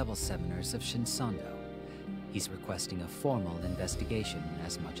the Devil Seveners of Shinsando. He's requesting a formal investigation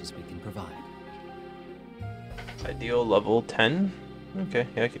as much as we can provide. Ideal level 10? Okay,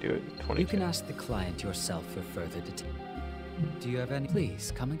 yeah, I could do it. 20. You can ask the client yourself for further details. Do you have any?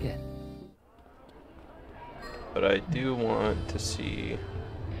 Please, come again. But I do want to see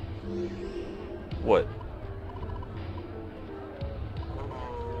what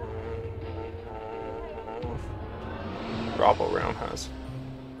Bravo round has.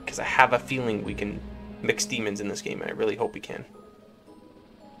 Because I have a feeling we can mix demons in this game, and I really hope we can.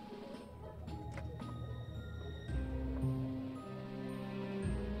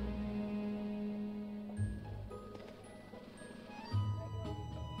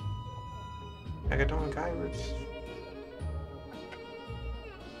 Megadon Kairos.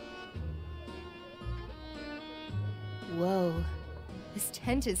 Whoa. This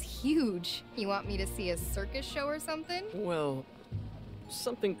tent is huge. You want me to see a circus show or something? Well,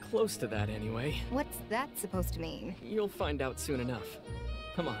 something close to that anyway. What's that supposed to mean? You'll find out soon enough.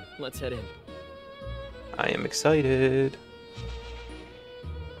 Come on, let's head in. I am excited.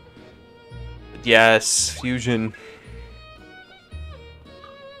 Yes, fusion.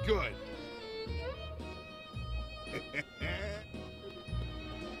 Good.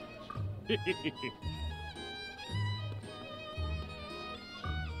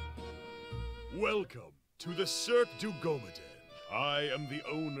 Welcome to the Cirque du Gomaden. I am the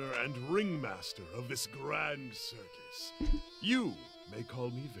owner and ringmaster of this grand circus. You may call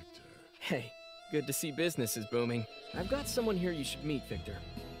me Victor. Hey, good to see business is booming. I've got someone here you should meet, Victor.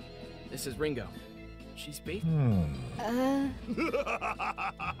 This is Ringo. She's based.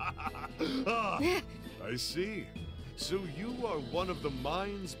 Ah, I see. So you are one of the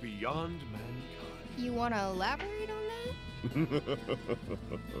minds beyond mankind. You want to elaborate on that?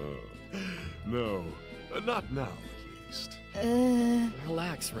 No, not now, at least.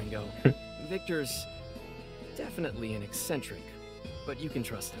 Relax, Ringo. Victor's definitely an eccentric, but you can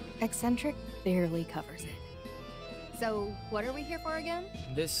trust him. Eccentric barely covers it. So, what are we here for again?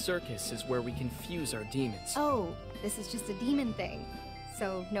 This circus is where we can fuse our demons. Oh, this is just a demon thing.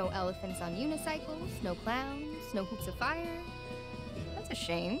 So, no elephants on unicycles, no clowns, no hoops of fire. That's a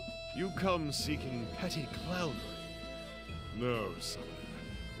shame. You come seeking petty clownery. No, Summoner.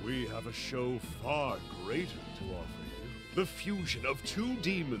 We have a show far greater to offer you. The fusion of two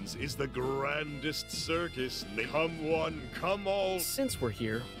demons is the grandest circus. Come one, come all. Since we're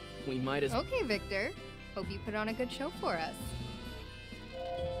here, we might as... Okay, Victor. Hope you put on a good show for us.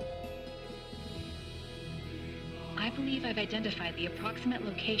 I believe I've identified the approximate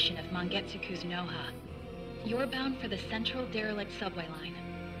location of Mangetsuku's Noha. You're bound for the central derelict subway line.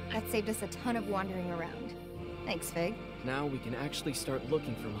 That saved us a ton of wandering around. Thanks, Fig. Now we can actually start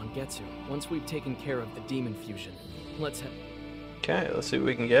looking for Mangetsu, once we've taken care of the demon fusion. Let's head... Okay, let's see what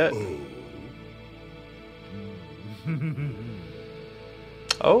we can get.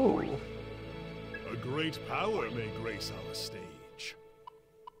 Oh. A great power may grace our stage.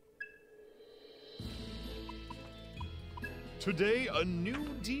 Today, a new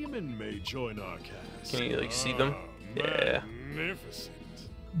demon may join our cast. Can you, like, see them? Yeah. Magnificent.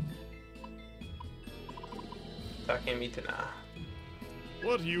 Takemitana.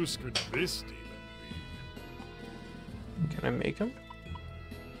 What use could this demon be? Can I make him?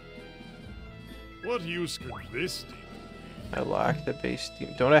 What use could this demon be? I lack the base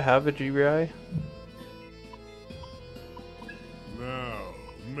demon. Don't I have a GBI? Now,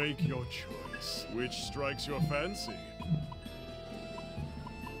 make your choice. Which strikes your fancy?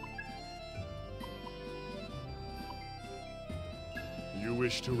 You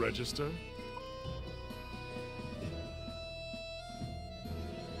wish to register?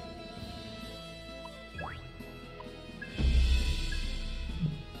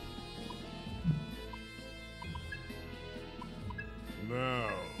 Now,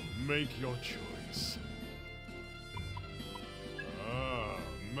 make your choice. Ah,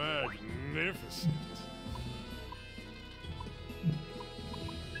 magnificent.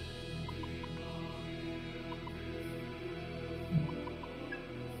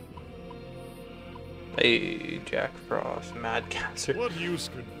 Hey, Jack Frost, Mad Cancer. What use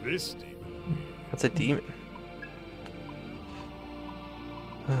could this demon be? That's a demon.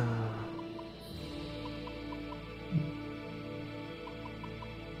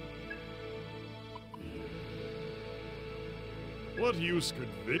 What use could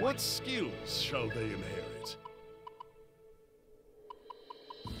this... What skills shall they inherit?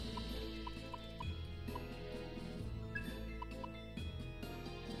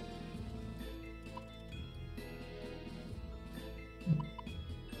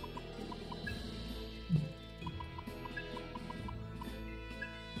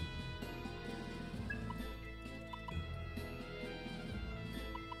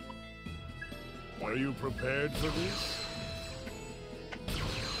 Are you prepared for this?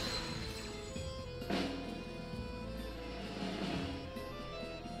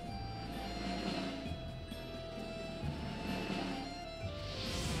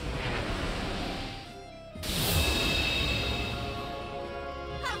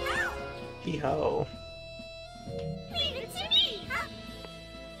 Hee-ho. Leave it to me!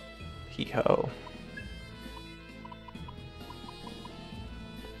 Hee-ho.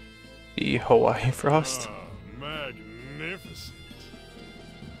 The Hawaii Frost? Magnificent.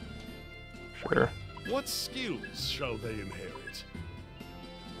 Sure. What skills shall they inherit?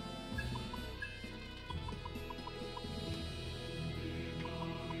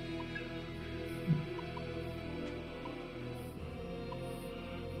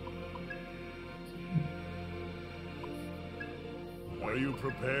 Are you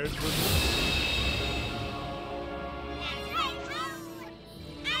prepared for this?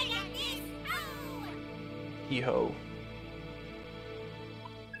 Hee-ho.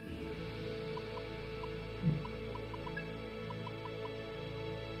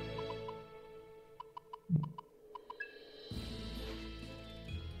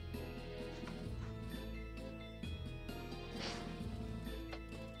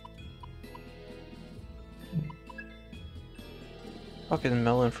 Fucking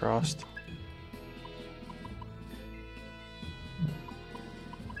Melon Frost.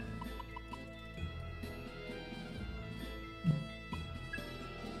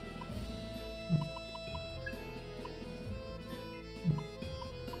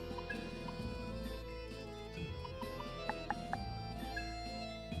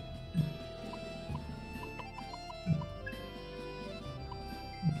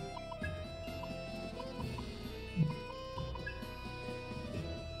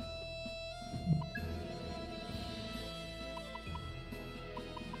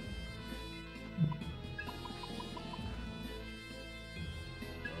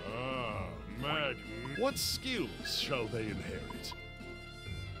 What skills shall they inherit?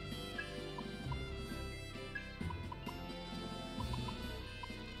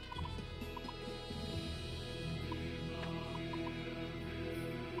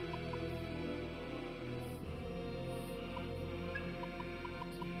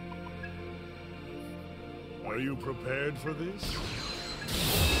 Are you prepared for this?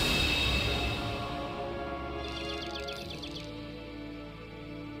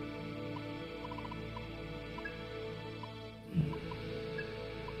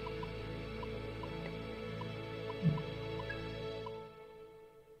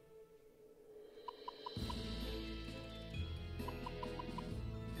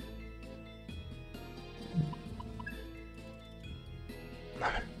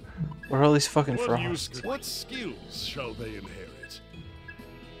 Where are all these fucking What frogs? What skills shall they inherit?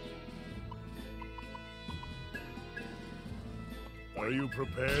 Are you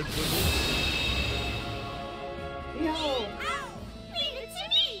prepared for this? No! Ow! Leave it to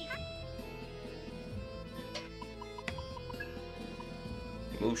me!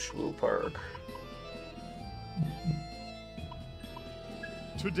 Mooshwoo Park.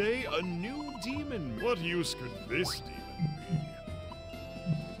 Today, a new demon. What use could this demon be?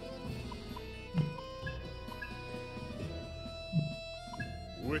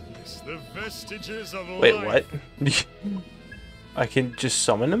 Witness the vestiges of Wait, life. what? I can just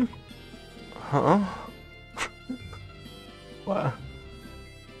summon him? Huh? Wow.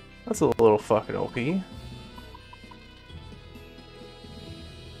 That's a little fucking OP.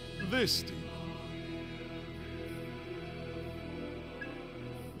 This demon.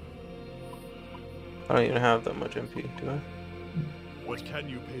 I don't even have that much MP, do I? What can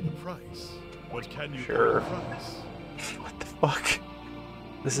you pay the price? What can you Sure. pay the price? What the fuck?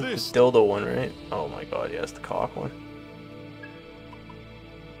 This is the dildo one, right? Oh my god, yes, the cock one.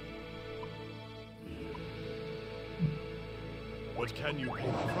 What can you pay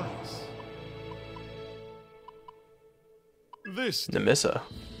the price? This Nemissa.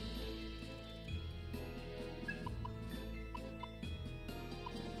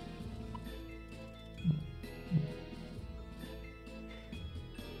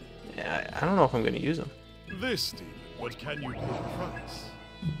 Yeah, I don't know if I'm gonna use him. This demon. What can you pay the price?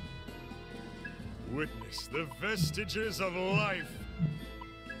 Witness the vestiges of life.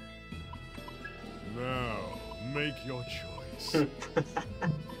 Now, make your choice. So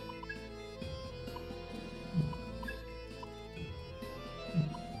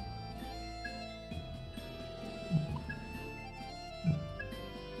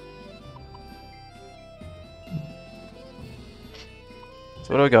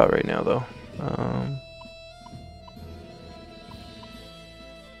what do I got right now, though?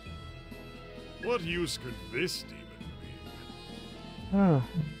 What use could this demon be? Oh.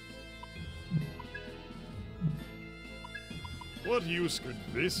 What use could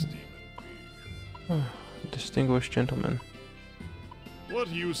this demon Oh, distinguished gentleman. be? What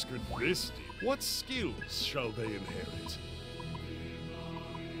use could this demon? What skills shall they inherit?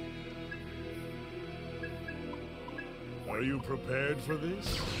 Are you prepared for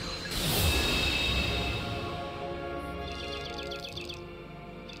this?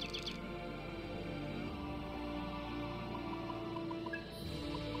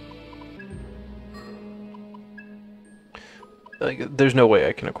 Like, there's no way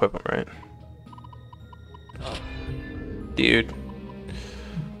I can equip him, right? Dude.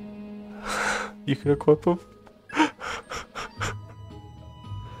 You can equip him?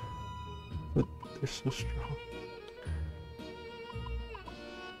 But they're so strong.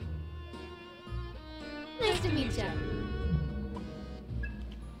 Nice to meet you.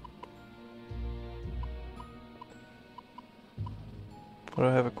 What do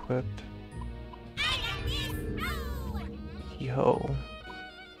I have equipped? Yo.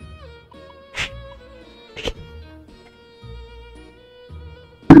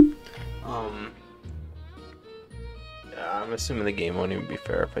 Yeah, I'm assuming the game won't even be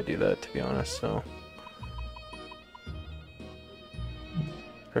fair if I do that, to be honest, so.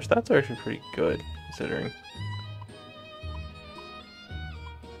 Her stats are actually pretty good, considering.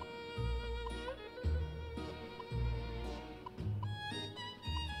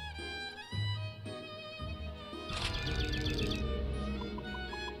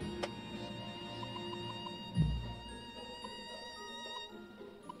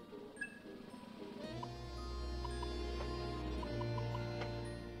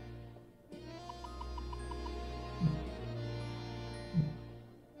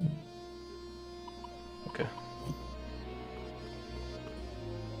 Okay.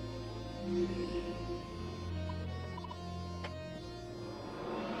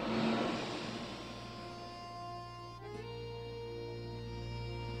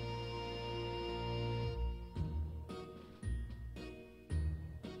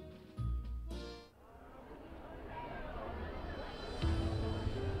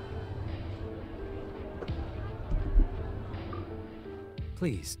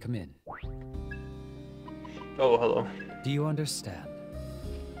 Please, come in. Oh, hello. Do you understand?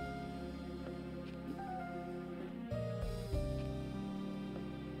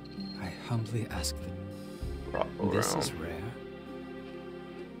 I humbly ask that this is rare.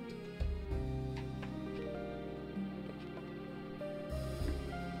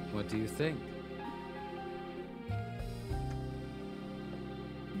 What do you think?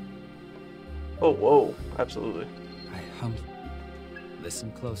 Oh, whoa, absolutely. I humbly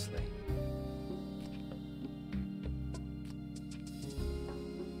listen closely.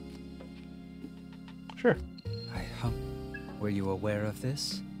 Sure. Were you aware of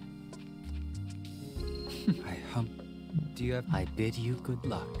this? Do you have? I bid you good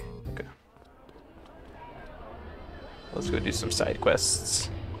luck. Okay. Let's go do some side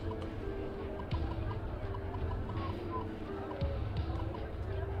quests.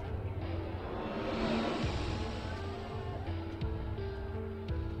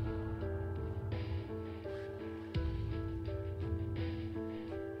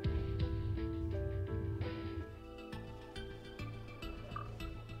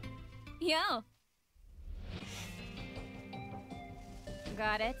 Yo.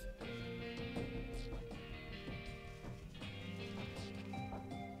 Got it.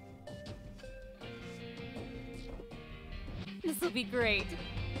 This'll be great.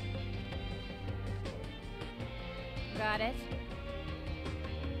 Got it.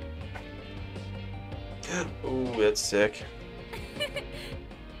 Ooh, that's sick.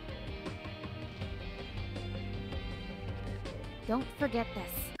 Don't forget this.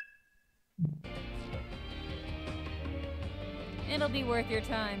 It'll be worth your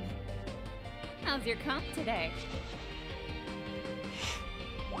time. How's your comp today?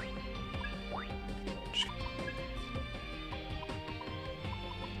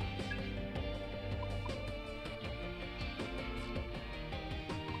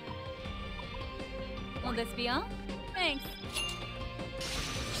 Will this be all? Thanks.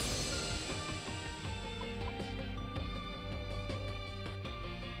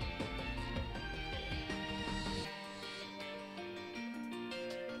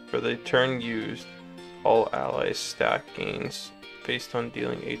 For the turn used, all allies stack gains based on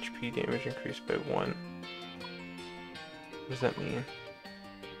dealing HP damage increased by 1. What does that mean?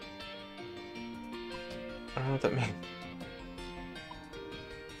 I don't know what that means.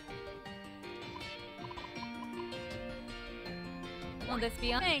 Will this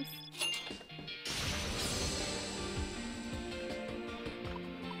be all? Thanks.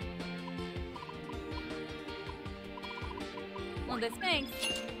 Will this? Thanks.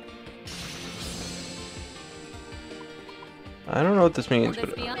 I don't know what this means,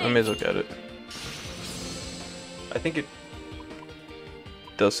 but I may as well get it. I think it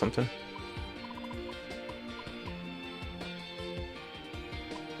does something.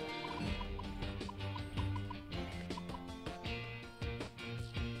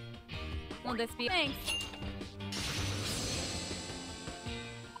 Will this be? Thanks.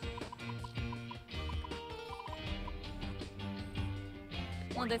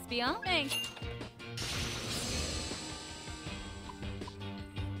 Will this be all? Thanks.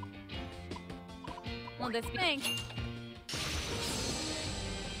 Will this be? Thanks.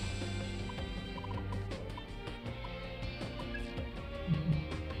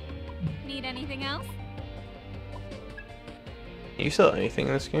 Need anything else? Can you sell anything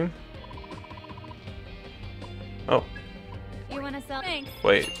in this game? Oh, You wanna sell? Thanks.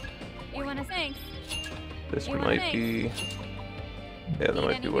 wait. You wanna? Thanks. This You wanna might thanks? be... Yeah, that Need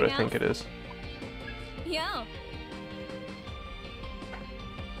might be what I anything think it is. Yo.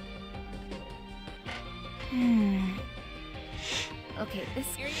 Okay,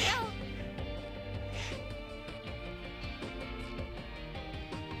 this. Here you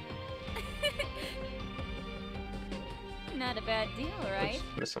go. Not a bad deal, right?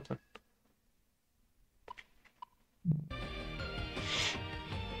 Oops, missed something.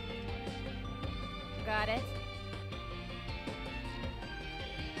 Got it.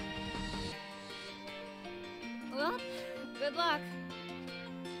 Well, good luck.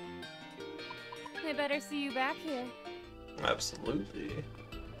 I better see you back here. Absolutely.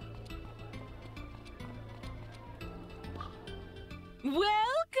 Welcome!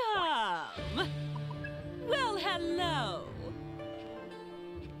 Well, hello.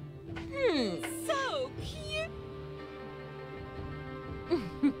 So cute.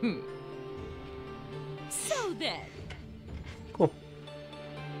 So then. Cool.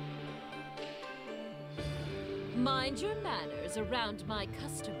 Mind your manners around my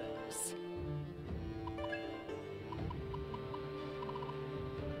customers.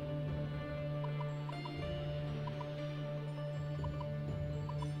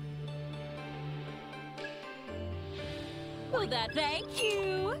 that. Thank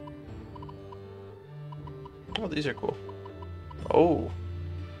you. Oh, these are cool. Oh.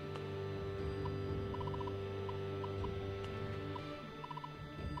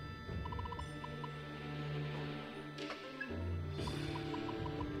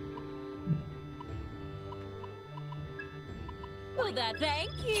 For that.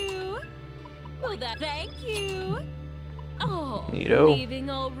 Thank you. For that. Thank you. Oh, Neato. leaving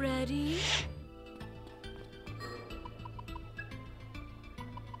already?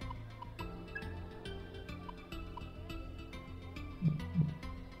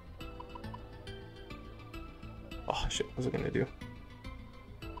 Oh shit, what was I gonna do?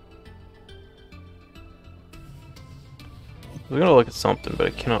 I was gonna look at something, but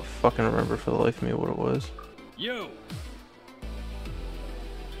I cannot fucking remember for the life of me what it was. Yo!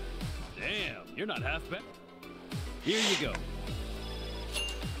 Damn, you're not half bad. Here you go.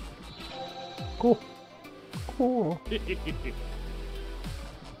 Cool. Cool.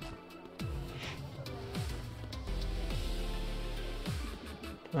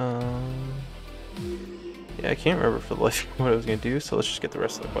 Yeah, I can't remember for the life of me what I was gonna do, so let's just get the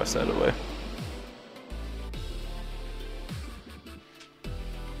rest of the quest out of the way.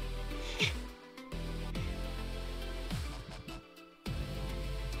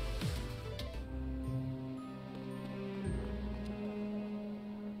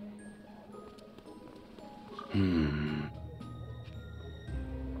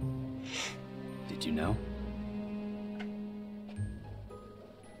 Did you know?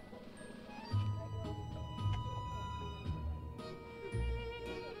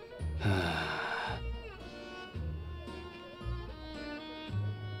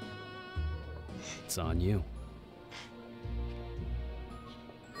 It's on you.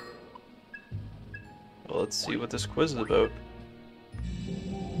 Well, let's see what this quiz is about.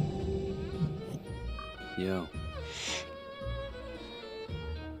 Yo.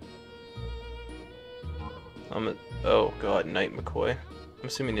 I'm at, oh god, Night McCoy. I'm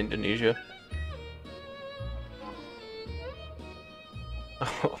assuming Indonesia.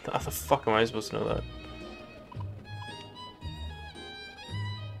 Oh, how the fuck am I supposed to know that?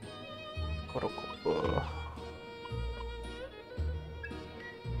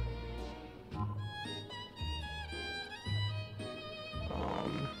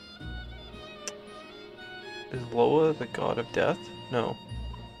 Is Loa the god of death? No.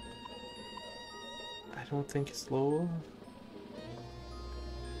 I don't think it's Loa.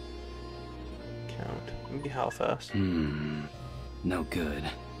 Count. Maybe how fast? No good.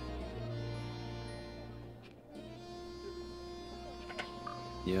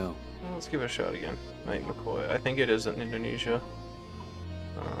 Yo. Well, let's give it a shot again. Night McCoy. I think it is in Indonesia.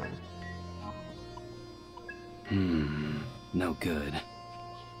 No good.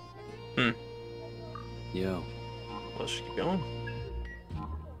 Yo. Let's just keep going.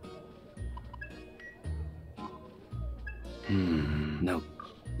 No.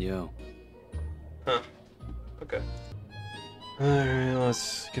 Yo. Huh. Okay. Alright,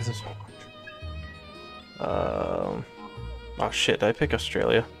 let's give this one. Oh shit, did I pick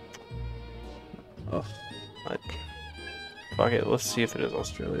Australia? Oh. Fuck it, let's see if it is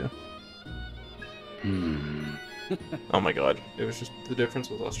Australia. Oh my god, it was just the difference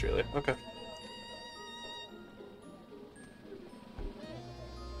with Australia. Okay.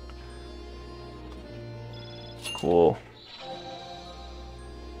 Cool.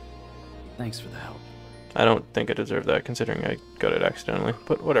 Thanks for the help. I don't think I deserve that considering I got it accidentally,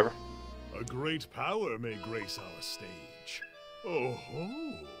 but whatever. A great power may grace our stage. Oh ho!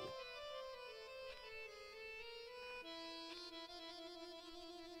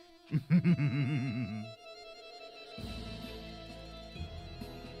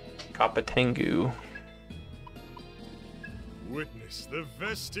 Kapatengu. Witness the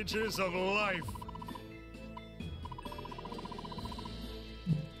vestiges of life.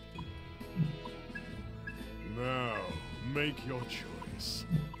 Now, make your choice.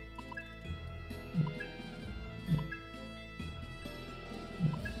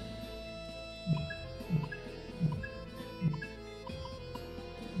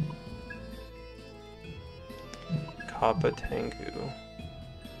 Kapatengu.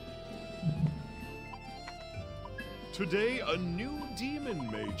 Today, a new demon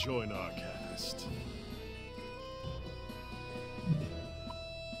may join our cast.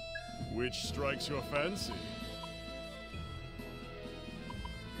 Which strikes your fancy?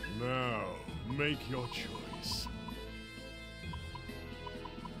 Now, make your choice.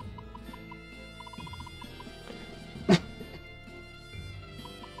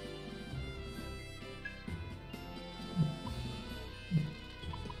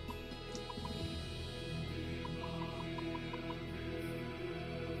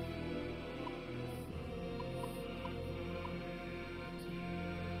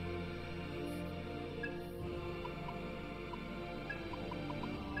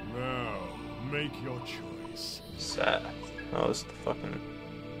 make your choice. Sad. Oh, this is the fucking...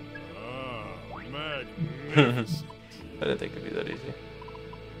 Magnificent. I didn't think it'd be that easy.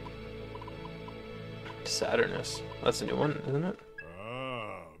 Saturnus. That's a new one, isn't it?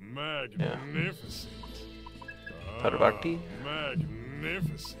 Magnificent. Parvati.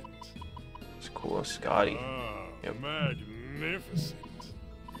 Magnificent. It's cool. Scotty. Yep. Magnificent.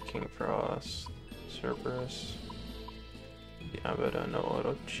 King Frost. Cerberus. Yabada no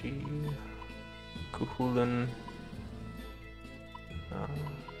Orochi. Kuhulan.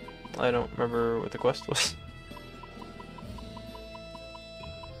 I don't remember what the quest was.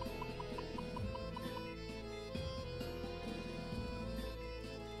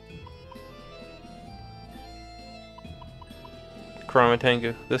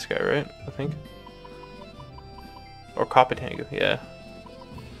 Kuramatengu, this guy, right? I think. Or Kapatengu, yeah.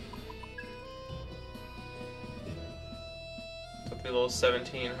 So level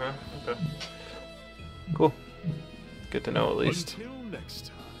 17, huh? Okay. Cool. Good to know at least. Until next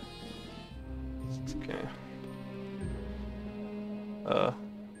time. Okay.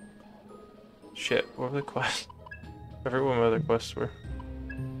 Shit, what were the quests? I forget what my other quests were.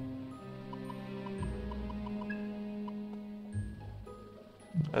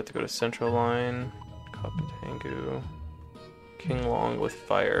 I have to go to Central Line, Kapatengu, King Long with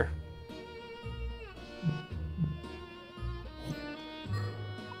fire.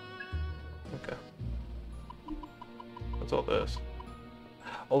 Okay. What's all this?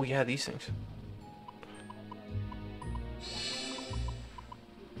 Oh yeah, these things.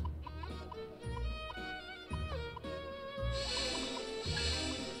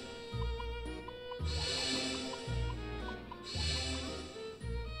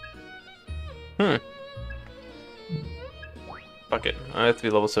 Fuck it. I have to be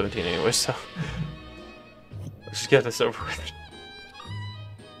level 17 anyway, so let's just get this over with.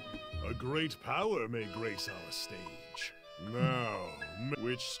 A great power may grace our stage. Now,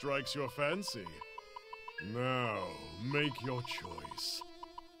 which strikes your fancy? Now, make your choice.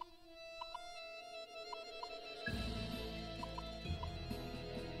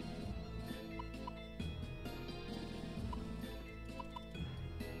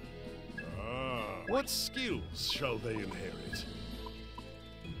 What skills shall they inherit?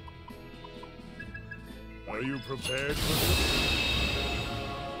 Are you prepared for this?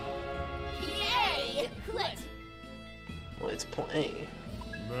 Yay! Let's play.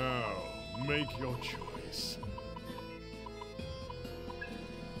 Now, make your choice.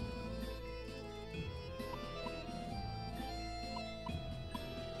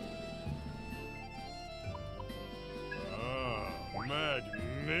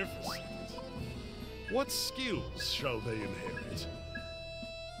 Magnificent. What skills shall they inherit?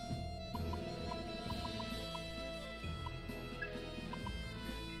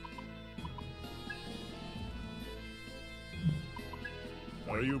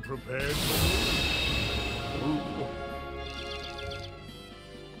 Are you prepared for this? Ooh.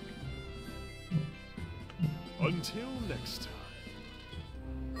 Until next time.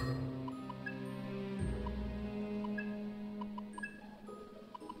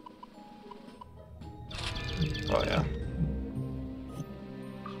 Oh yeah.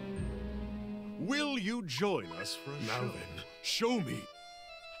 Will you join us for a show? Now then, show me.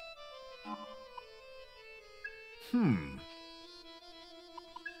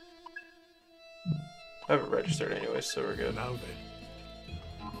 I haven't registered anyway, so we're good. Now then.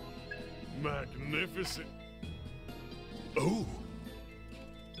 Magnificent. Oh.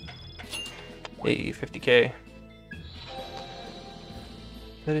 Hey, 50K.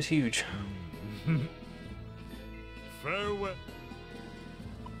 That is huge. Farewell.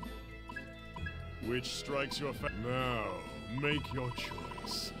 Which strikes your now, make your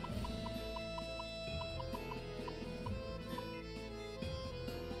choice.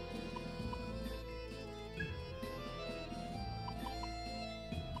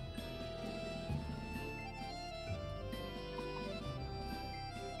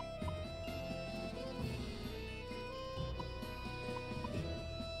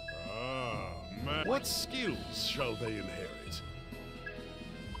 What skills shall they inherit?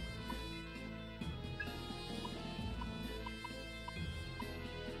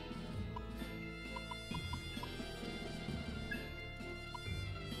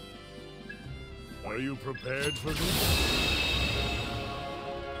 Are you prepared for this?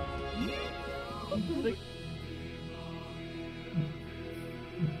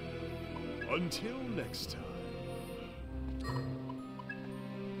 Until next time.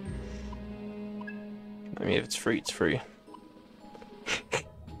 I mean, if it's free, it's free.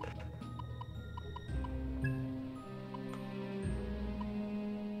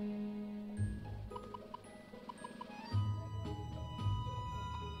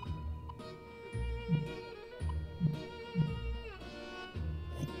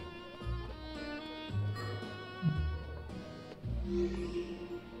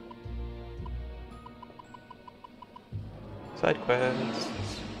 Side quests.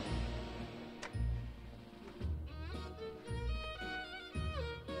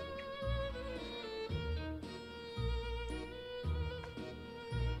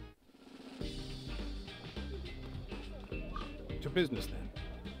 To business, then.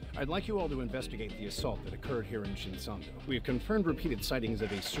 I'd like you all to investigate the assault that occurred here in Shinzando. We have confirmed repeated sightings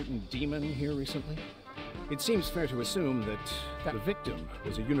of a certain demon here recently. It seems fair to assume that the victim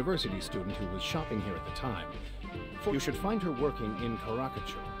was a university student who was shopping here at the time. You should find her working in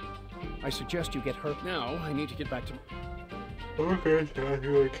Karakacho. I suggest you get her. Now, I need to get back to... Okay, yeah,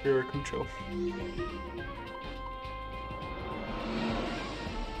 you like Karakacho.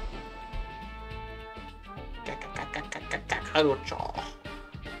 Karakacho.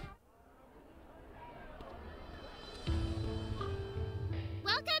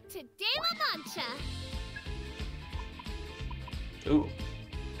 Welcome to De La Mancha. Ooh.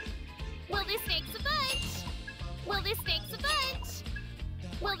 Well, this makes a bunch. Well, this makes a bunch.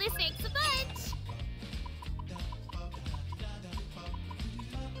 Well, this makes a bunch.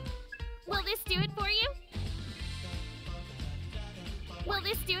 Will this do it for you? Will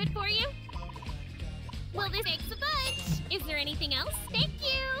this do it for you? Well, this makes a bunch. Is there anything else? Thank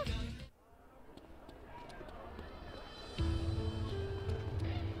you.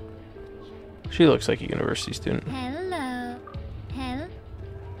 She looks like a university student. Hello. Hello.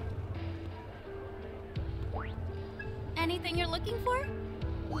 Anything you're looking for?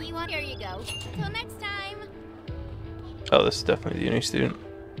 You want? Here you go. Till next time. Oh, this is definitely the uni student.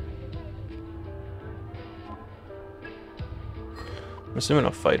 I'm assuming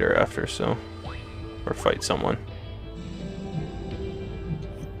I'll fight her after, so... Or fight someone.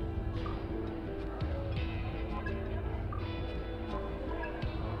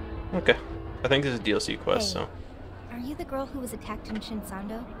 Okay. I think this is a DLC quest, Hey. so... Are you the girl who was attacked in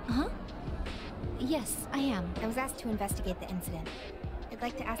Shinzando? Huh? Yes, I am. I was asked to investigate the incident. I'd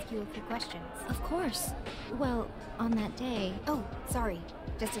like to ask you a few questions. Of course. Well, on that day... Oh, sorry.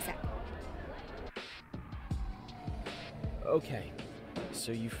 Just a sec. Okay.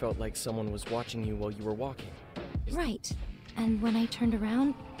 So you felt like someone was watching you while you were walking? Right. And when I turned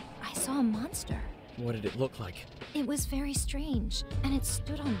around, I saw a monster. What did it look like? It was very strange, and it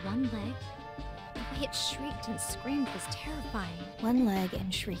stood on one leg. The way it shrieked and screamed was terrifying. One leg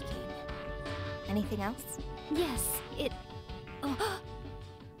and shrieking. Anything else? Yes, it... Oh...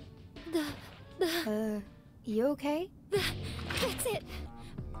 You okay? That's it!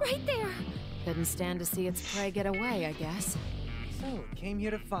 Right there! Couldn't stand to see its prey get away, I guess. So, came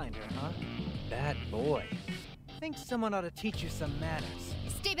here to find her, huh? Bad boy. Think someone ought to teach you some manners.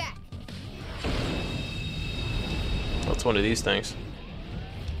 Stay back! What's one of these things?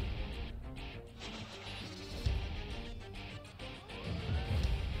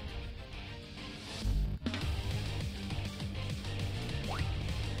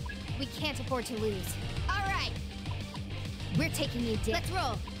 We can't afford to lose. All right. We're taking you down. Let's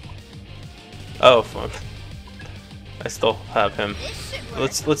roll. Oh, fuck. I still have him.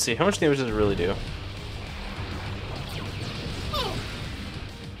 Let's see. How much damage does it really do?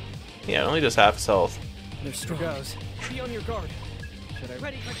 Yeah, it only does half its health. They're strong. Goes. Be on your guard. Should I...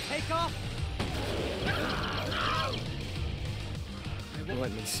 Ready for takeoff?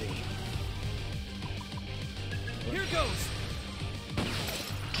 Let me see. Here goes.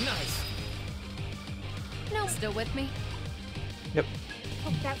 Nice. No. Still with me? Yep.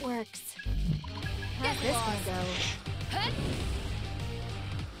 Hope that works. How's this gonna go?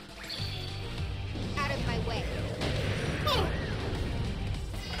 Out of my way.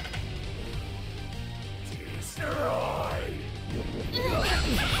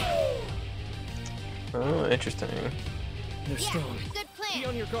 Oh, interesting. They're strong. Good plan. Be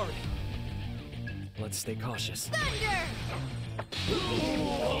on your guard. Let's stay cautious. Thunder!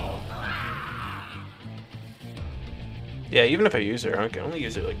 Yeah, even if I use her, I can only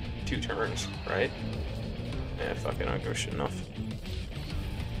use her like 2 turns, right? Yeah, fuck it, I don't give a shit enough.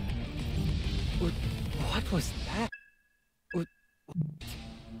 What was that?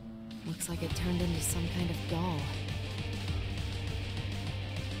 Looks like it turned into some kind of doll.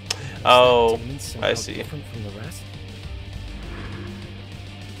 Oh, Demon I somehow see. Different from the rest?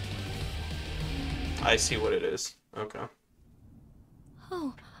 I see what it is. Okay.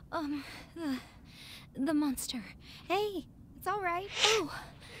 Oh, the monster. Hey, it's all right. Oh,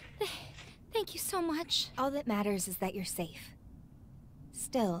 thank you so much. All that matters is that you're safe.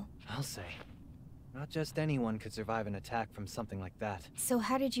 Still. I'll say. Not just anyone could survive an attack from something like that. So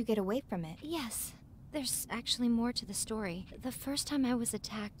how did you get away from it? Yes, there's actually more to the story. The first time I was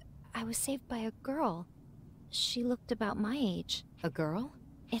attacked, I was saved by a girl. She looked about my age. A girl?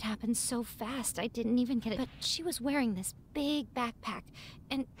 It happened so fast, I didn't even get it. But she was wearing this big backpack,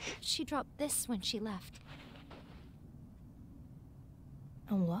 and she dropped this when she left.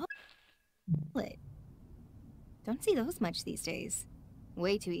 A what? Don't see those much these days.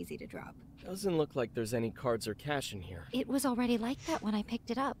 Way too easy to drop. Doesn't look like there's any cards or cash in here. It was already like that when I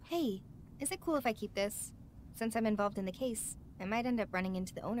picked it up. Hey, is it cool if I keep this? Since I'm involved in the case, I might end up running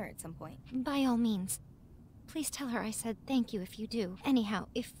into the owner at some point. By all means. Please tell her I said thank you if you do. Anyhow,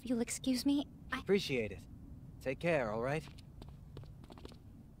 if you'll excuse me, I... Appreciate it. Take care, alright?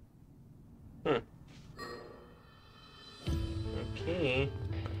 Okay.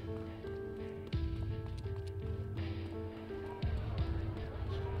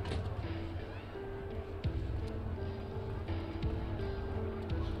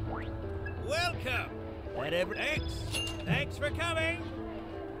 Welcome! Thanks for coming!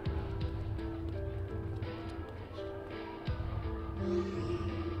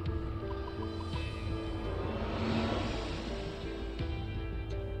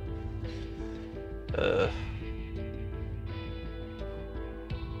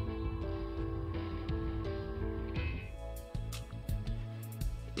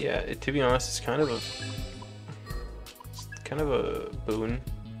 Yeah, to be honest, it's kind of a boon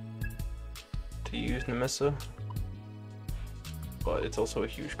to use Nemessa, but it's also a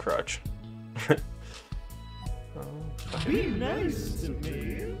huge crutch. Be nice to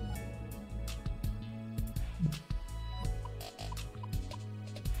me.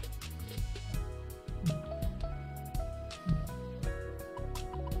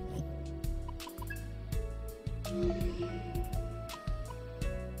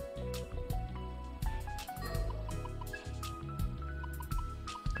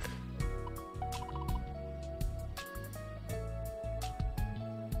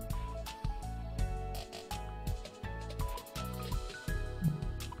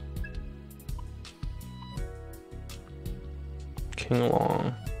 King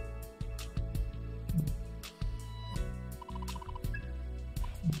Long.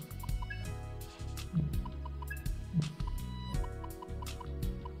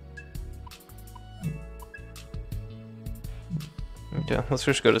 Okay, let's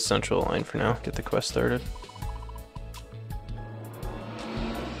just go to Central Line for now, get the quest started.